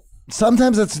fuel.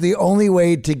 Sometimes it's the only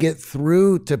way to get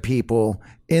through to people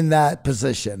in that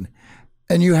position.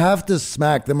 And you have to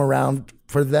smack them around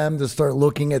for them to start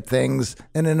looking at things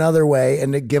in another way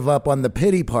and to give up on the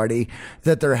pity party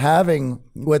that they're having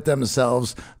with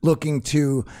themselves, looking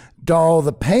to dull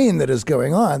the pain that is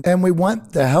going on. And we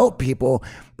want to help people,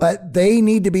 but they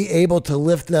need to be able to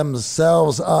lift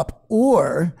themselves up,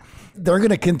 or they're going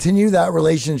to continue that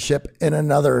relationship in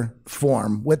another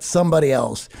form with somebody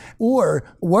else. Or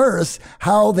worse,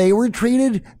 how they were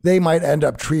treated, they might end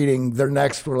up treating their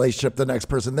next relationship, the next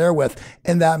person they're with,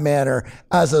 in that manner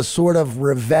as a sort of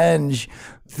revenge,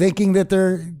 thinking that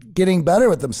they're getting better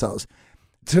with themselves.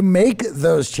 To make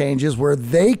those changes where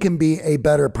they can be a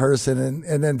better person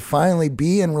and then finally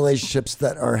be in relationships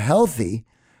that are healthy,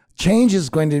 change is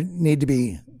going to need to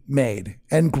be made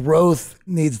and growth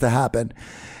needs to happen.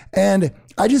 And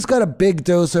I just got a big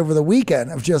dose over the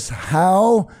weekend of just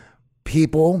how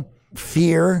people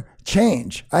fear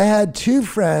change. I had two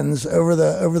friends over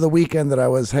the weekend that I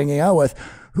was hanging out with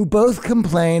who both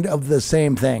complained of the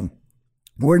same thing.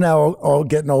 We're now all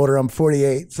getting older. I'm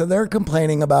 48. So they're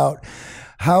complaining about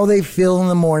how they feel in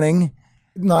the morning,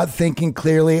 not thinking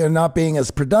clearly and not being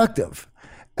as productive.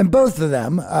 And both of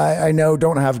them, I know,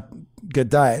 don't have good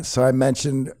diets. So I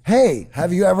mentioned, hey,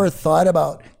 have you ever thought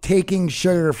about taking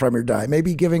sugar from your diet?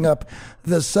 Maybe giving up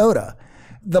the soda.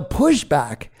 The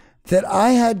pushback that I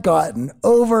had gotten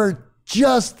over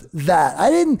just that. I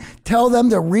didn't tell them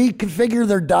to reconfigure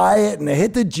their diet and to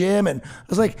hit the gym. And I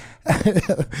was like,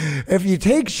 if you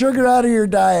take sugar out of your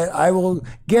diet, I will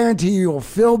guarantee you'll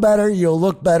feel better, you'll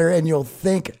look better, and you'll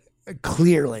think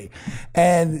clearly.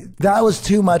 And that was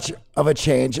too much of a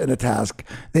change and a task.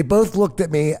 They both looked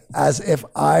at me as if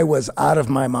I was out of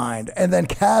my mind and then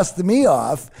cast me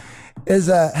off as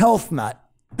a health nut.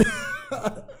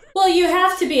 Well, you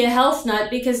have to be a health nut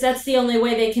because that's the only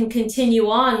way they can continue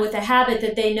on with a habit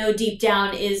that they know deep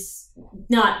down is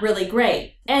not really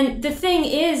great. And the thing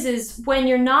is when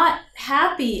you're not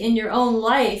happy in your own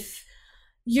life,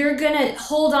 you're going to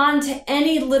hold on to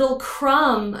any little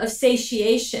crumb of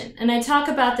satiation. And I talk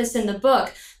about this in the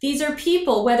book. These are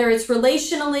people, whether it's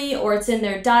relationally or it's in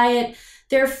their diet,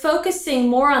 they're focusing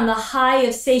more on the high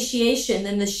of satiation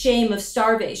than the shame of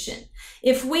starvation.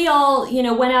 If we all,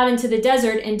 went out into the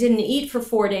desert and didn't eat for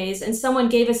 4 days and someone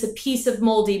gave us a piece of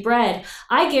moldy bread,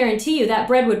 I guarantee you that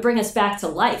bread would bring us back to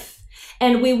life.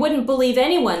 And we wouldn't believe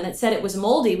anyone that said it was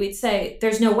moldy. We'd say,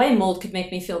 there's no way mold could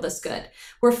make me feel this good.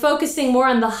 We're focusing more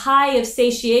on the high of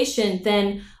satiation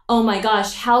than, oh my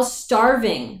gosh, how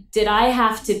starving did I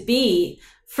have to be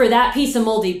for that piece of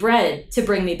moldy bread to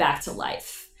bring me back to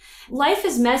life? Life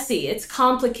is messy, it's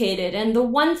complicated. And the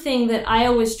one thing that I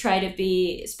always try to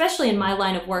be, especially in my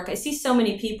line of work, I see so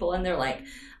many people and they're like,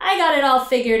 I got it all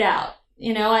figured out.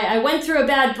 I went through a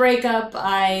bad breakup.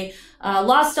 I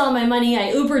lost all my money.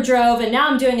 I Uber drove and now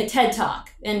I'm doing a TED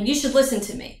Talk and you should listen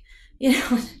to me.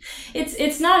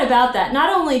 It's not about that.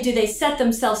 Not only do they set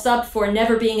themselves up for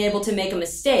never being able to make a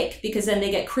mistake because then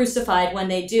they get crucified when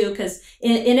they do, because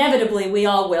inevitably we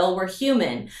all will, we're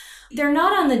human. They're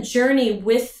not on the journey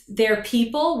with their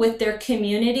people, with their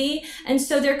community. And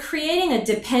so they're creating a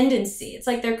dependency. It's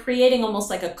like they're creating almost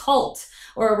like a cult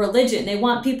or a religion. They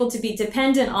want people to be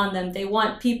dependent on them. They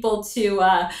want people to,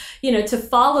 to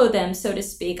follow them, so to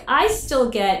speak. I still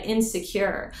get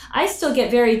insecure. I still get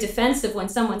very defensive when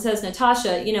someone says,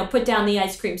 Natasha, put down the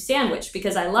ice cream sandwich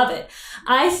because I love it.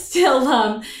 I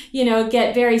still,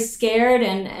 get very scared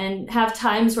and have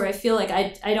times where I feel like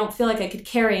I don't feel like I could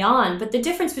carry on. But the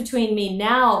difference between me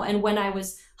now and when I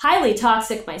was highly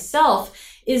toxic myself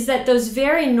is that those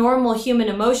very normal human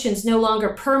emotions no longer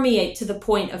permeate to the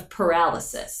point of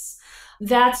paralysis.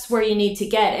 That's where you need to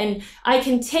get. And I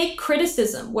can take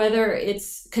criticism, whether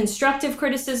it's constructive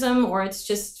criticism or it's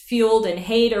just fueled in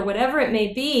hate or whatever it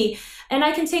may be. And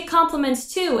I can take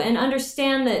compliments too and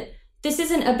understand that this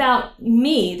isn't about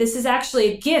me. This is actually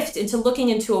a gift into looking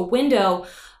into a window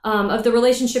of the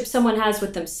relationship someone has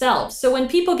with themselves. So when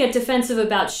people get defensive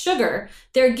about sugar,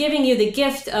 they're giving you the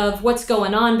gift of what's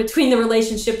going on between the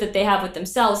relationship that they have with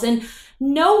themselves. And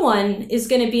no one is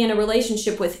going to be in a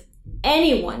relationship with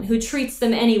anyone who treats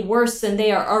them any worse than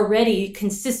they are already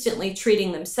consistently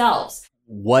treating themselves.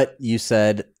 What you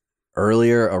said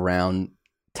earlier around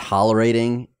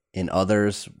tolerating in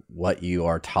others what you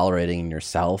are tolerating in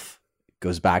yourself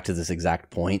goes back to this exact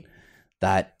point,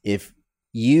 that if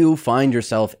you find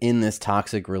yourself in this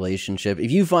toxic relationship,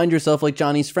 if you find yourself like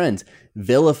Johnny's friends,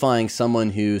 vilifying someone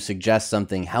who suggests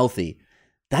something healthy,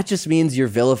 that just means you're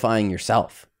vilifying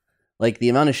yourself. Like the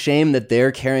amount of shame that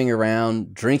they're carrying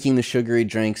around, drinking the sugary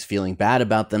drinks, feeling bad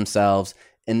about themselves,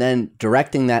 and then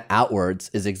directing that outwards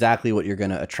is exactly what you're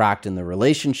going to attract in the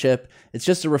relationship. It's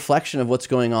just a reflection of what's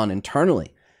going on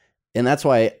internally. And that's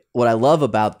why what I love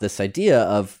about this idea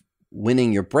of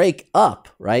winning your break up,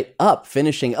 right? Up,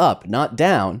 finishing up, not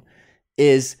down,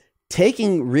 is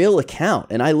taking real account.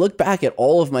 And I look back at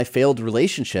all of my failed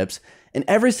relationships, and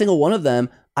every single one of them,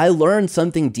 I learned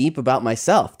something deep about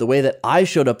myself, the way that I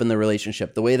showed up in the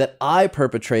relationship, the way that I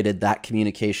perpetrated that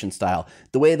communication style,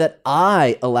 the way that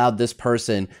I allowed this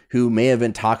person who may have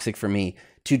been toxic for me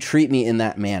to treat me in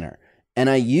that manner. And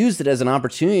I used it as an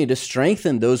opportunity to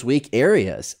strengthen those weak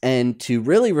areas and to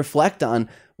really reflect on,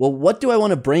 well, what do I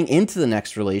want to bring into the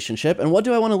next relationship and what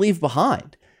do I want to leave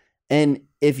behind? And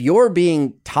if you're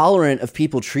being tolerant of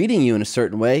people treating you in a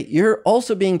certain way, you're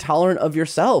also being tolerant of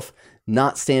yourself,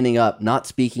 not standing up, not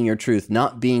speaking your truth,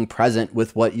 not being present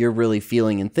with what you're really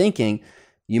feeling and thinking.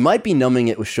 You might be numbing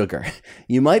it with sugar.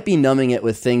 You might be numbing it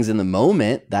with things in the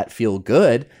moment that feel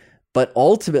good, but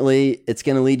ultimately it's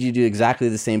going to lead you to exactly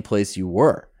the same place you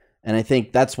were. And I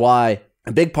think that's why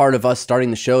a big part of us starting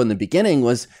the show in the beginning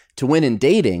was to win in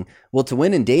dating. Well, to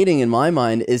win in dating, in my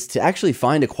mind, is to actually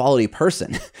find a quality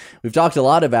person. We've talked a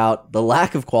lot about the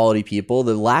lack of quality people,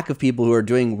 the lack of people who are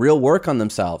doing real work on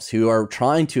themselves, who are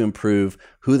trying to improve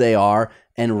who they are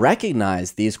and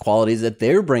recognize these qualities that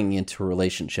they're bringing into a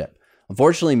relationship.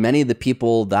 Unfortunately, many of the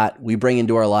people that we bring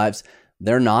into our lives,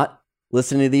 they're not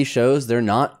listening to these shows. They're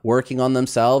not working on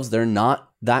themselves. They're not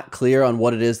that clear on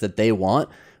what it is that they want,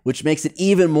 which makes it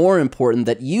even more important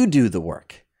that you do the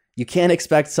work. You can't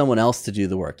expect someone else to do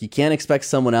the work. You can't expect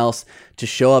someone else to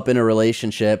show up in a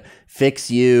relationship,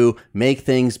 fix you, make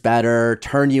things better,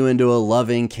 turn you into a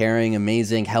loving, caring,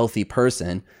 amazing, healthy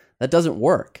person. That doesn't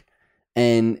work.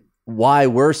 And why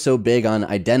we're so big on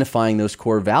identifying those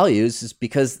core values is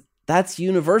because that's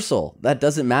universal. That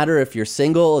doesn't matter if you're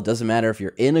single. It doesn't matter if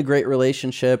you're in a great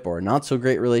relationship or a not so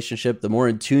great relationship. The more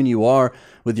in tune you are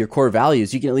with your core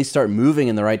values, you can at least start moving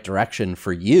in the right direction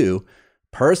for you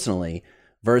personally,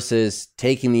 versus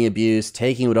taking the abuse,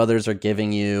 taking what others are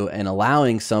giving you, and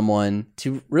allowing someone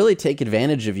to really take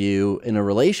advantage of you in a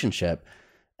relationship.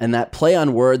 And that play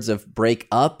on words of break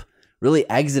up, really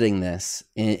exiting this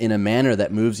in a manner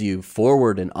that moves you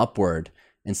forward and upward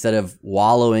instead of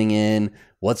wallowing in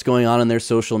what's going on in their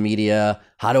social media.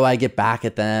 How do I get back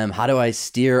at them? How do I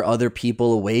steer other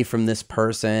people away from this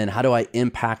person? How do I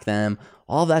impact them?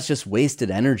 All that's just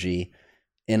wasted energy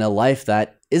in a life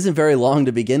that isn't very long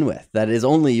to begin with, that is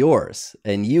only yours,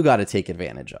 and you got to take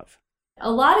advantage of.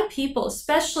 A lot of people,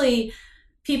 especially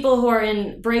people who are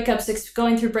in breakups,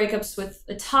 going through breakups with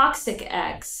a toxic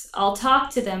ex, I'll talk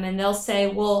to them and they'll say,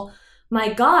 well,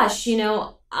 my gosh,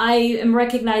 I am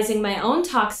recognizing my own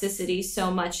toxicity so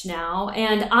much now,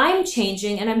 and I'm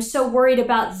changing, and I'm so worried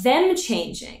about them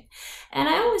changing. And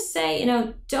I always say,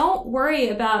 don't worry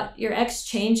about your ex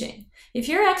changing. If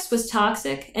your ex was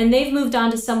toxic and they've moved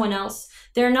on to someone else,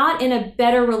 they're not in a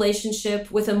better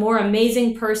relationship with a more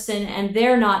amazing person, and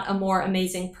they're not a more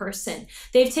amazing person.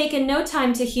 They've taken no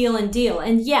time to heal and deal.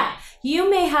 And yeah, you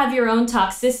may have your own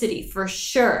toxicity for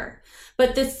sure,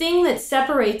 but the thing that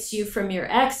separates you from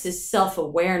your ex is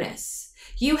self-awareness.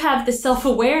 You have the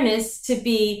self-awareness to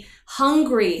be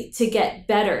hungry to get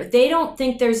better. They don't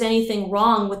think there's anything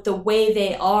wrong with the way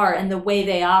they are and the way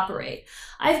they operate.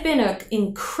 I've been an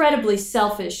incredibly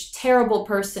selfish, terrible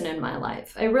person in my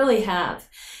life. I really have.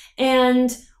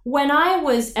 And when I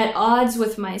was at odds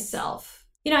with myself,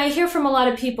 I hear from a lot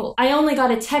of people, I only got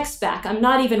a text back. I'm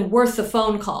not even worth a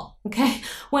phone call. Okay.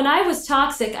 When I was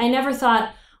toxic, I never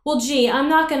thought, well, gee, I'm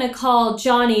not going to call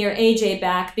Johnny or AJ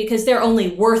back because they're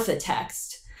only worth a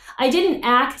text. I didn't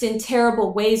act in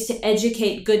terrible ways to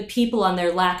educate good people on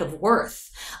their lack of worth.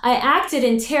 I acted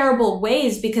in terrible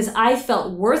ways because I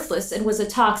felt worthless and was a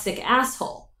toxic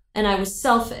asshole, and I was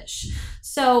selfish.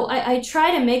 So I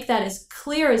try to make that as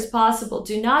clear as possible.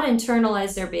 Do not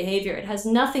internalize their behavior. It has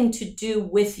nothing to do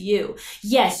with you.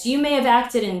 Yes, you may have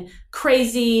acted in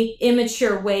crazy,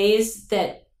 immature ways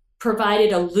that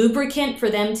provided a lubricant for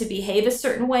them to behave a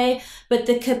certain way, but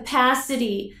the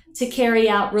capacity to carry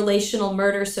out relational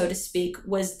murder, so to speak,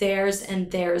 was theirs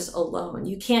and theirs alone.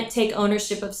 You can't take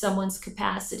ownership of someone's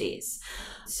capacities.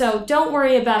 So don't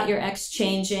worry about your ex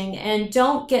changing, and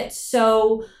don't get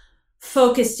so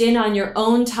focused in on your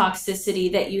own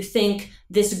toxicity that you think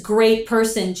this great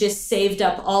person just saved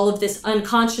up all of this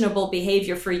unconscionable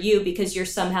behavior for you because you're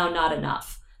somehow not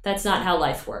enough. That's not how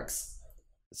life works.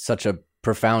 Such a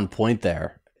profound point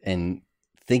there. And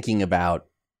thinking about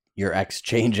your ex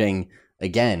changing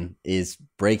again is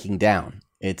breaking down.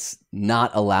 It's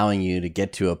not allowing you to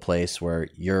get to a place where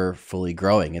you're fully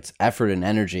growing. It's effort and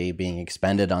energy being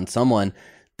expended on someone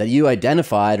that you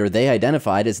identified or they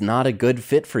identified as not a good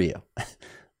fit for you.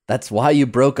 That's why you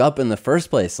broke up in the first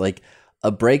place. Like, a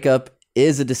breakup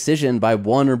is a decision by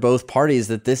one or both parties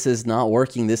that this is not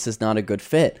working, this is not a good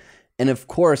fit. And of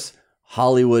course,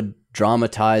 Hollywood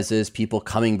dramatizes people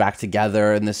coming back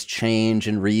together and this change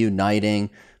and reuniting,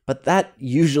 but that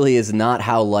usually is not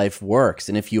how life works.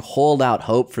 And if you hold out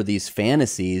hope for these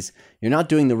fantasies, you're not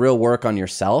doing the real work on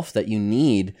yourself that you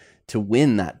need to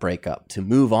win that breakup, to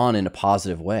move on in a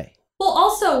positive way. Well,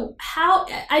 also,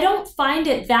 I don't find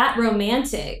it that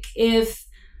romantic if,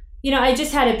 I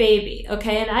just had a baby,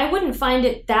 okay? And I wouldn't find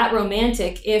it that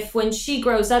romantic if when she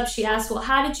grows up, she asks, well,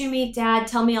 how did you meet Dad?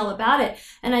 Tell me all about it.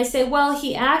 And I say, well,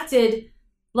 he acted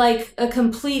like a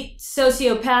complete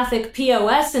sociopathic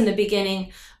POS in the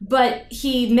beginning, but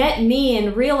he met me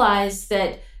and realized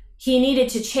that he needed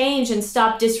to change and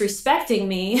stop disrespecting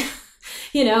me,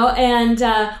 and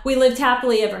we lived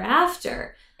happily ever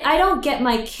after. I don't get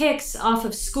my kicks off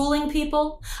of schooling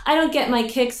people. I don't get my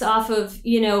kicks off of,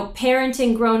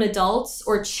 parenting grown adults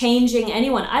or changing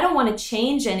anyone. I don't want to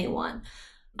change anyone.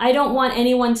 I don't want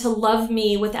anyone to love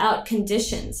me without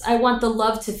conditions. I want the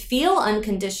love to feel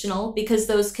unconditional because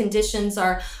those conditions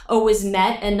are always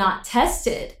met and not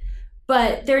tested.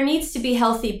 But there needs to be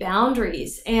healthy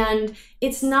boundaries. And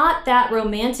it's not that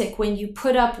romantic when you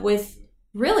put up with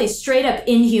really straight up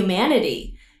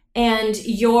inhumanity and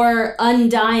your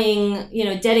undying,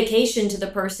 dedication to the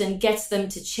person gets them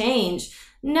to change.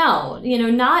 No,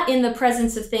 not in the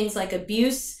presence of things like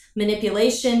abuse,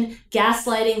 manipulation,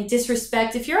 gaslighting,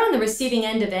 disrespect. If you're on the receiving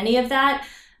end of any of that,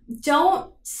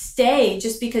 don't stay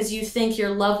just because you think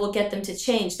your love will get them to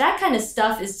change. That kind of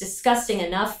stuff is disgusting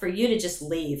enough for you to just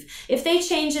leave. If they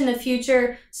change in the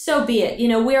future, so be it.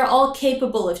 We're all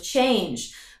capable of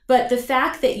change. But the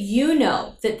fact that you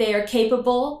know that they are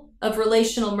capable of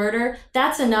relational murder,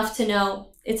 that's enough to know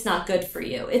it's not good for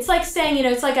you. It's like saying,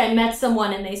 it's like I met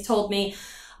someone and they told me,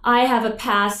 I have a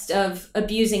past of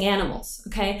abusing animals,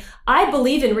 okay? I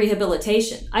believe in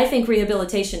rehabilitation. I think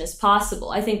rehabilitation is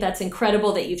possible. I think that's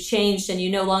incredible that you've changed and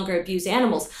you no longer abuse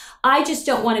animals. I just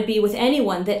don't want to be with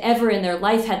anyone that ever in their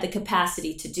life had the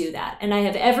capacity to do that. And I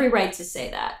have every right to say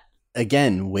that.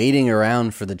 Again, waiting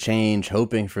around for the change,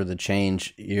 hoping for the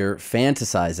change, you're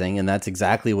fantasizing, and that's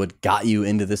exactly what got you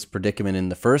into this predicament in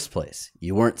the first place.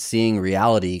 You weren't seeing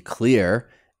reality clear,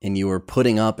 and you were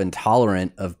putting up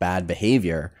intolerant of bad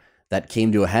behavior that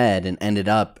came to a head and ended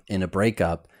up in a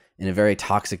breakup in a very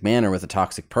toxic manner with a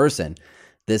toxic person.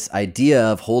 This idea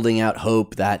of holding out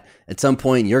hope that at some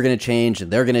point you're going to change and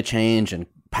they're going to change and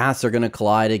paths are going to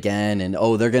collide again, and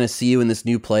they're going to see you in this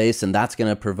new place and that's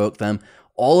going to provoke them.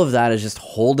 All of that is just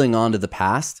holding on to the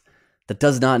past that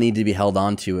does not need to be held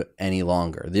on to any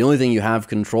longer. The only thing you have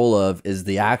control of is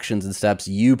the actions and steps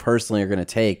you personally are going to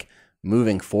take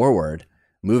moving forward,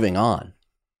 moving on.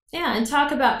 Yeah, and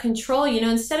talk about control.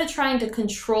 Instead of trying to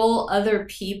control other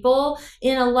people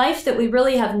in a life that we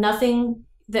really have nothing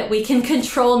that we can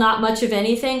control, not much of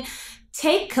anything,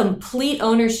 take complete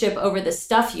ownership over the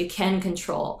stuff you can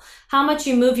control. How much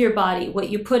you move your body, what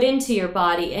you put into your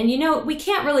body. And we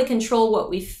can't really control what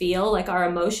we feel, like our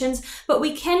emotions, but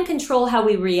we can control how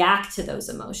we react to those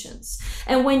emotions.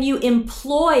 And when you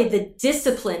employ the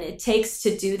discipline it takes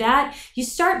to do that, you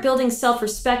start building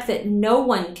self-respect that no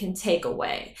one can take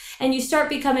away. And you start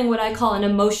becoming what I call an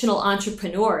emotional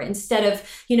entrepreneur instead of,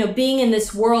 being in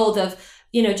this world of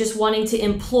just wanting to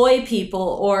employ people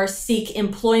or seek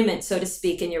employment, so to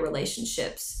speak, in your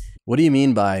relationships. What do you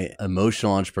mean by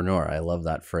emotional entrepreneur? I love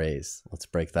that phrase. Let's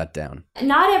break that down.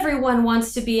 Not everyone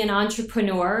wants to be an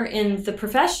entrepreneur in the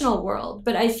professional world,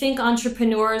 but I think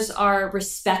entrepreneurs are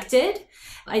respected.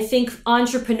 I think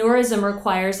entrepreneurism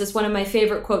requires, as one of my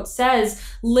favorite quotes says,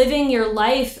 living your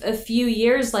life a few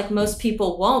years like most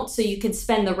people won't, so you can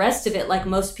spend the rest of it like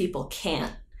most people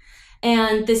can't.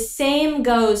 And the same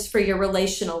goes for your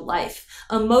relational life.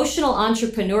 Emotional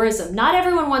entrepreneurism. Not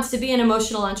everyone wants to be an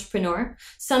emotional entrepreneur.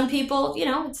 Some people,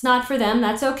 it's not for them.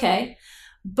 That's okay.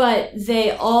 But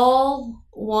they all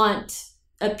want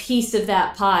a piece of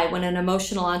that pie when an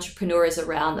emotional entrepreneur is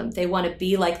around them. They want to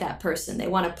be like that person. They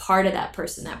want a part of that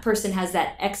person. That person has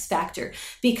that X factor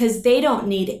because they don't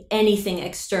need anything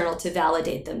external to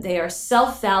validate them. They are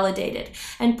self-validated.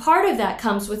 And part of that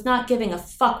comes with not giving a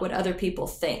fuck what other people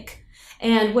think.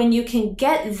 And when you can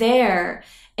get there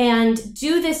and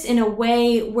do this in a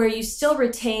way where you still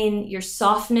retain your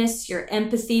softness, your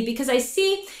empathy, because I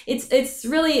see it's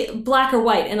really black or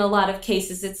white in a lot of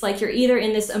cases. It's like you're either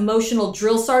in this emotional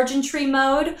drill sergeantry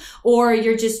mode or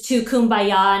you're just too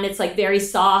kumbaya and it's like very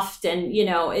soft and,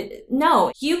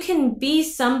 no, you can be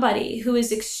somebody who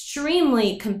is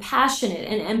extremely compassionate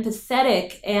and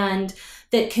empathetic and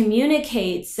that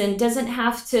communicates and doesn't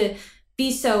have to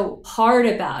be so hard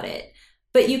about it.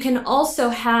 But you can also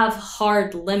have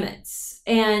hard limits.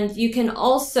 And you can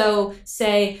also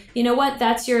say, you know what,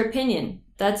 that's your opinion.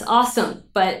 That's awesome.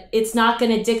 But it's not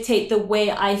going to dictate the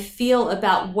way I feel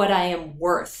about what I am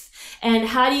worth. And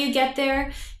how do you get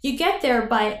there? You get there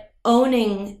by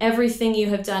owning everything you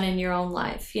have done in your own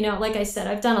life. Like I said,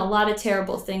 I've done a lot of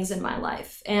terrible things in my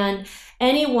life. And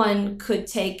anyone could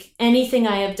take anything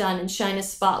I have done and shine a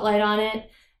spotlight on it.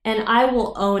 And I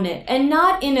will own it. And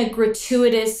not in a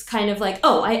gratuitous kind of like,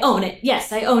 oh, I own it.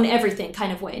 Yes, I own everything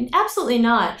kind of way. Absolutely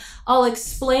not. I'll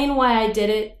explain why I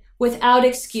did it without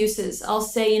excuses. I'll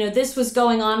say, this was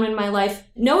going on in my life.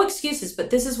 No excuses, but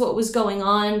this is what was going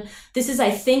on. This is, I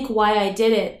think, why I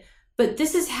did it. But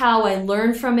this is how I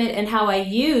learned from it and how I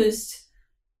used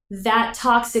that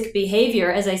toxic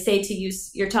behavior, as I say, to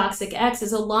use your toxic ex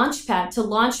as a launch pad to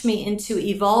launch me into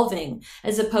evolving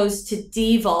as opposed to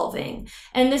devolving.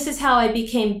 And this is how I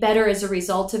became better as a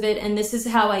result of it. And this is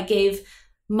how I gave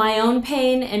my own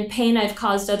pain and pain I've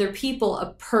caused other people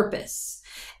a purpose.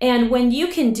 And when you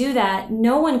can do that,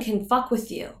 no one can fuck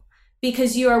with you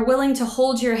because you are willing to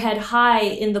hold your head high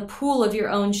in the pool of your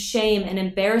own shame and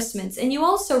embarrassments. And you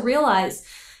also realize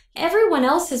everyone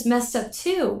else has messed up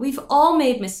too. We've all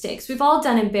made mistakes. We've all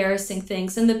done embarrassing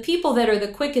things. And the people that are the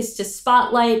quickest to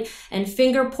spotlight and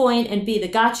finger point and be the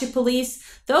gotcha police,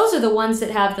 those are the ones that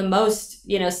have the most,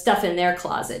 stuff in their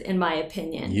closet, in my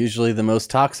opinion. Usually the most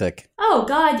toxic. Oh,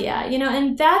 God, yeah.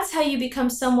 And that's how you become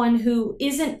someone who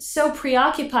isn't so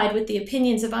preoccupied with the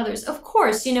opinions of others. Of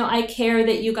course, I care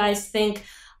that you guys think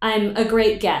I'm a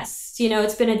great guest.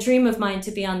 It's been a dream of mine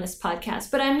to be on this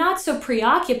podcast, but I'm not so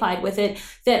preoccupied with it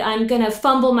that I'm going to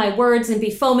fumble my words and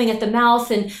be foaming at the mouth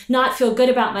and not feel good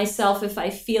about myself if I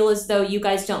feel as though you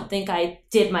guys don't think I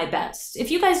did my best.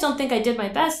 If you guys don't think I did my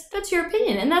best, that's your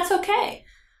opinion, and that's okay.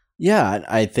 Yeah,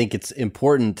 I think it's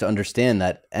important to understand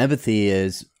that empathy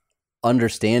is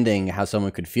understanding how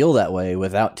someone could feel that way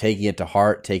without taking it to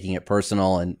heart, taking it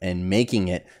personal, and making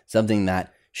it something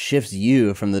that shifts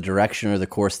you from the direction or the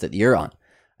course that you're on.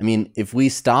 I mean, if we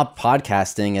stopped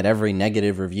podcasting at every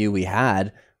negative review we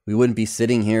had, we wouldn't be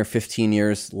sitting here 15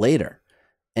 years later.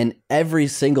 And every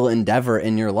single endeavor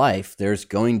in your life, there's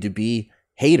going to be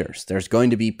haters. There's going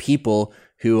to be people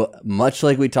who, much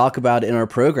like we talk about in our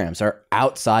programs, are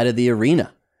outside of the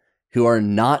arena, who are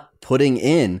not putting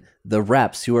in the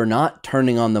reps, who are not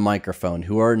turning on the microphone,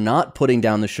 who are not putting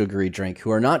down the sugary drink, who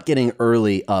are not getting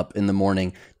early up in the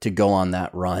morning to go on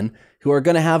that run, who are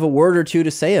going to have a word or two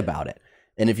to say about it.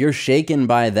 And if you're shaken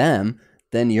by them,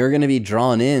 then you're going to be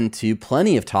drawn into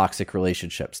plenty of toxic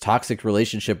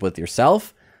relationship with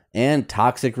yourself and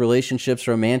toxic relationships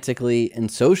romantically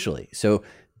and socially. So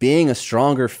being a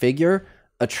stronger figure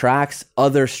attracts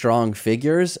other strong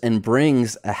figures and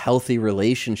brings a healthy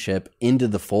relationship into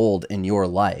the fold in your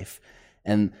life.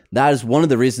 And that is one of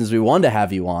the reasons we wanted to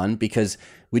have you on, because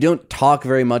we don't talk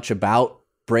very much about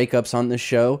breakups on this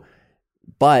show,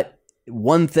 but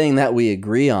one thing that we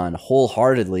agree on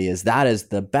wholeheartedly is that is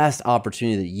the best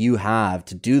opportunity that you have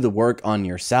to do the work on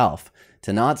yourself,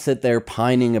 to not sit there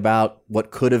pining about what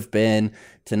could have been,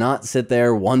 to not sit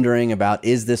there wondering about,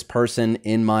 is this person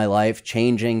in my life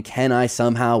changing? Can I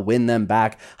somehow win them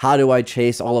back? How do I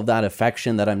chase all of that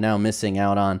affection that I'm now missing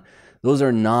out on? Those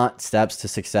are not steps to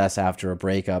success after a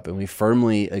breakup. And we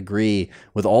firmly agree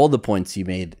with all the points you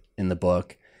made in the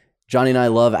book. Johnny and I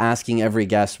love asking every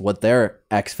guest what their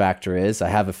X factor is. I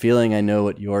have a feeling I know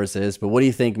what yours is, but what do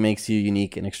you think makes you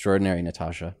unique and extraordinary,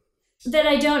 Natasha? That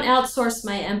I don't outsource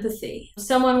my empathy.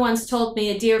 Someone once told me,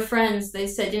 a dear friend, they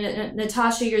said,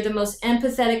 Natasha, you're the most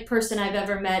empathetic person I've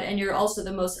ever met, and you're also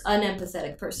the most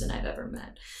unempathetic person I've ever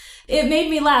met. It made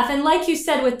me laugh. And like you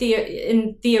said with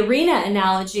in the arena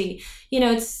analogy,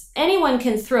 it's anyone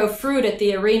can throw fruit at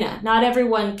the arena. Not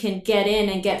everyone can get in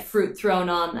and get fruit thrown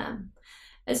on them.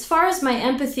 As far as my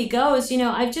empathy goes,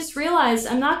 I've just realized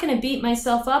I'm not going to beat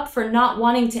myself up for not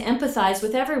wanting to empathize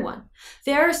with everyone.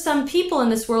 There are some people in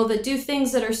this world that do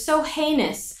things that are so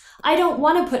heinous, I don't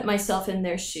want to put myself in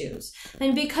their shoes.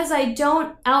 And because I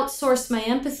don't outsource my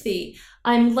empathy,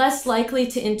 I'm less likely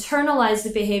to internalize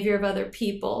the behavior of other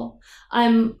people.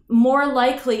 I'm more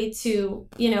likely to,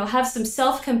 have some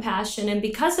self-compassion. And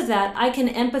because of that, I can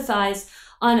empathize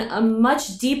on a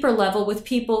much deeper level with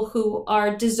people who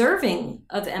are deserving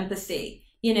of empathy.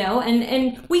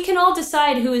 And we can all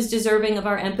decide who is deserving of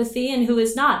our empathy and who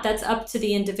is not. That's up to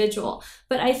the individual.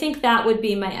 But I think that would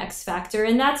be my X factor.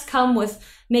 And that's come with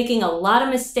making a lot of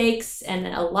mistakes and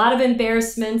a lot of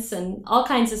embarrassments and all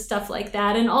kinds of stuff like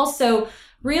that. And also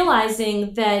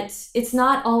realizing that it's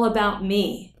not all about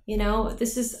me.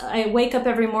 I wake up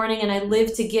every morning and I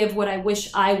live to give what I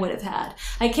wish I would have had.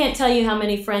 I can't tell you how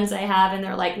many friends I have and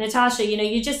they're like, Natasha,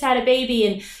 you just had a baby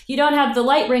and you don't have the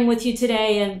light ring with you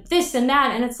today and this and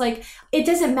that. And it's like, it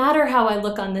doesn't matter how I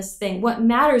look on this thing. What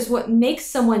matters, what makes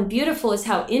someone beautiful is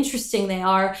how interesting they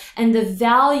are and the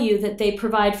value that they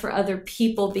provide for other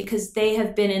people because they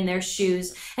have been in their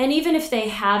shoes. And even if they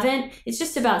haven't, it's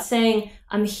just about saying,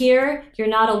 I'm here, you're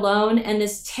not alone. And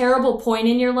this terrible point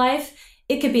in your life,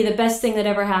 it could be the best thing that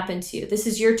ever happened to you. This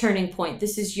is your turning point.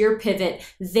 This is your pivot.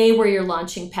 They were your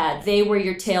launching pad. They were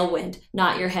your tailwind,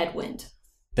 not your headwind.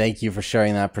 Thank you for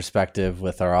sharing that perspective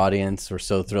with our audience. We're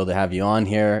so thrilled to have you on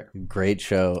here. Great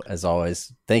show, as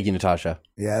always. Thank you, Natasha.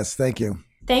 Yes, thank you.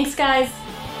 Thanks, guys.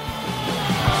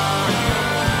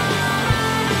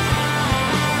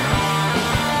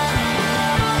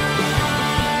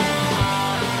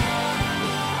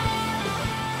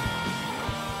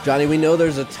 Johnny, we know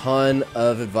there's a ton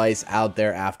of advice out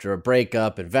there after a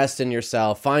breakup. Invest in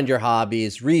yourself, find your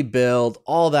hobbies, rebuild,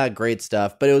 all that great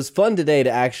stuff. But it was fun today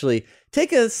to actually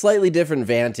take a slightly different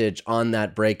vantage on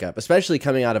that breakup, especially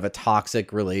coming out of a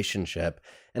toxic relationship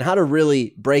and how to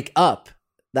really break up.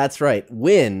 That's right,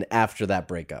 win after that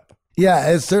breakup. Yeah,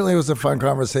 it certainly was a fun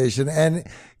conversation. And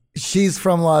she's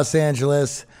from Los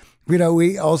Angeles.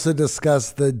 We also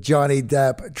discussed the Johnny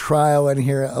Depp trial in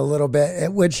here a little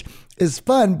bit, which is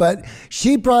fun, but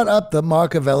she brought up the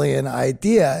Machiavellian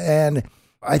idea. And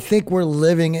I think we're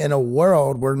living in a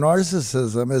world where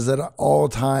narcissism is at an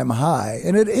all-time high.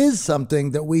 And it is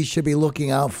something that we should be looking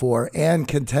out for and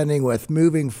contending with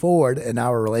moving forward in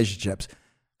our relationships.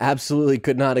 Absolutely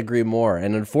could not agree more.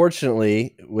 And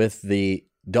unfortunately, with the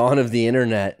dawn of the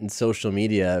internet and social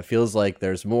media, it feels like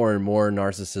there's more and more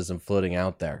narcissism floating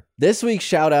out there. This week's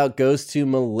shout out goes to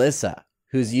Melissa,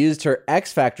 who's used her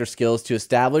X Factor skills to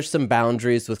establish some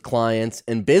boundaries with clients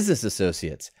and business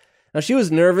associates. Now, she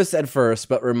was nervous at first,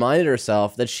 but reminded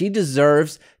herself that she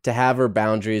deserves to have her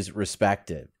boundaries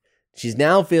respected. She's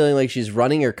now feeling like she's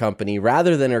running her company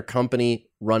rather than her company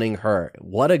running her.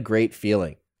 What a great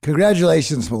feeling.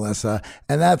 Congratulations, Melissa.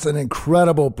 And that's an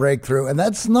incredible breakthrough. And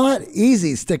that's not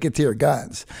easy, sticking to your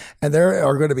guns. And there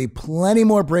are going to be plenty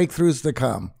more breakthroughs to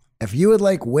come. If you would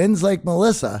like wins like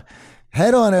Melissa,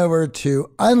 head on over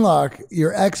to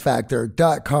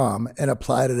unlockyourxfactor.com and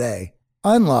apply today.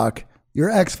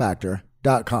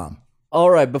 Unlockyourxfactor.com. All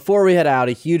right, before we head out,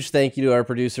 a huge thank you to our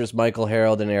producers, Michael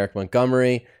Harold and Eric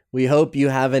Montgomery. We hope you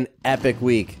have an epic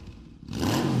week.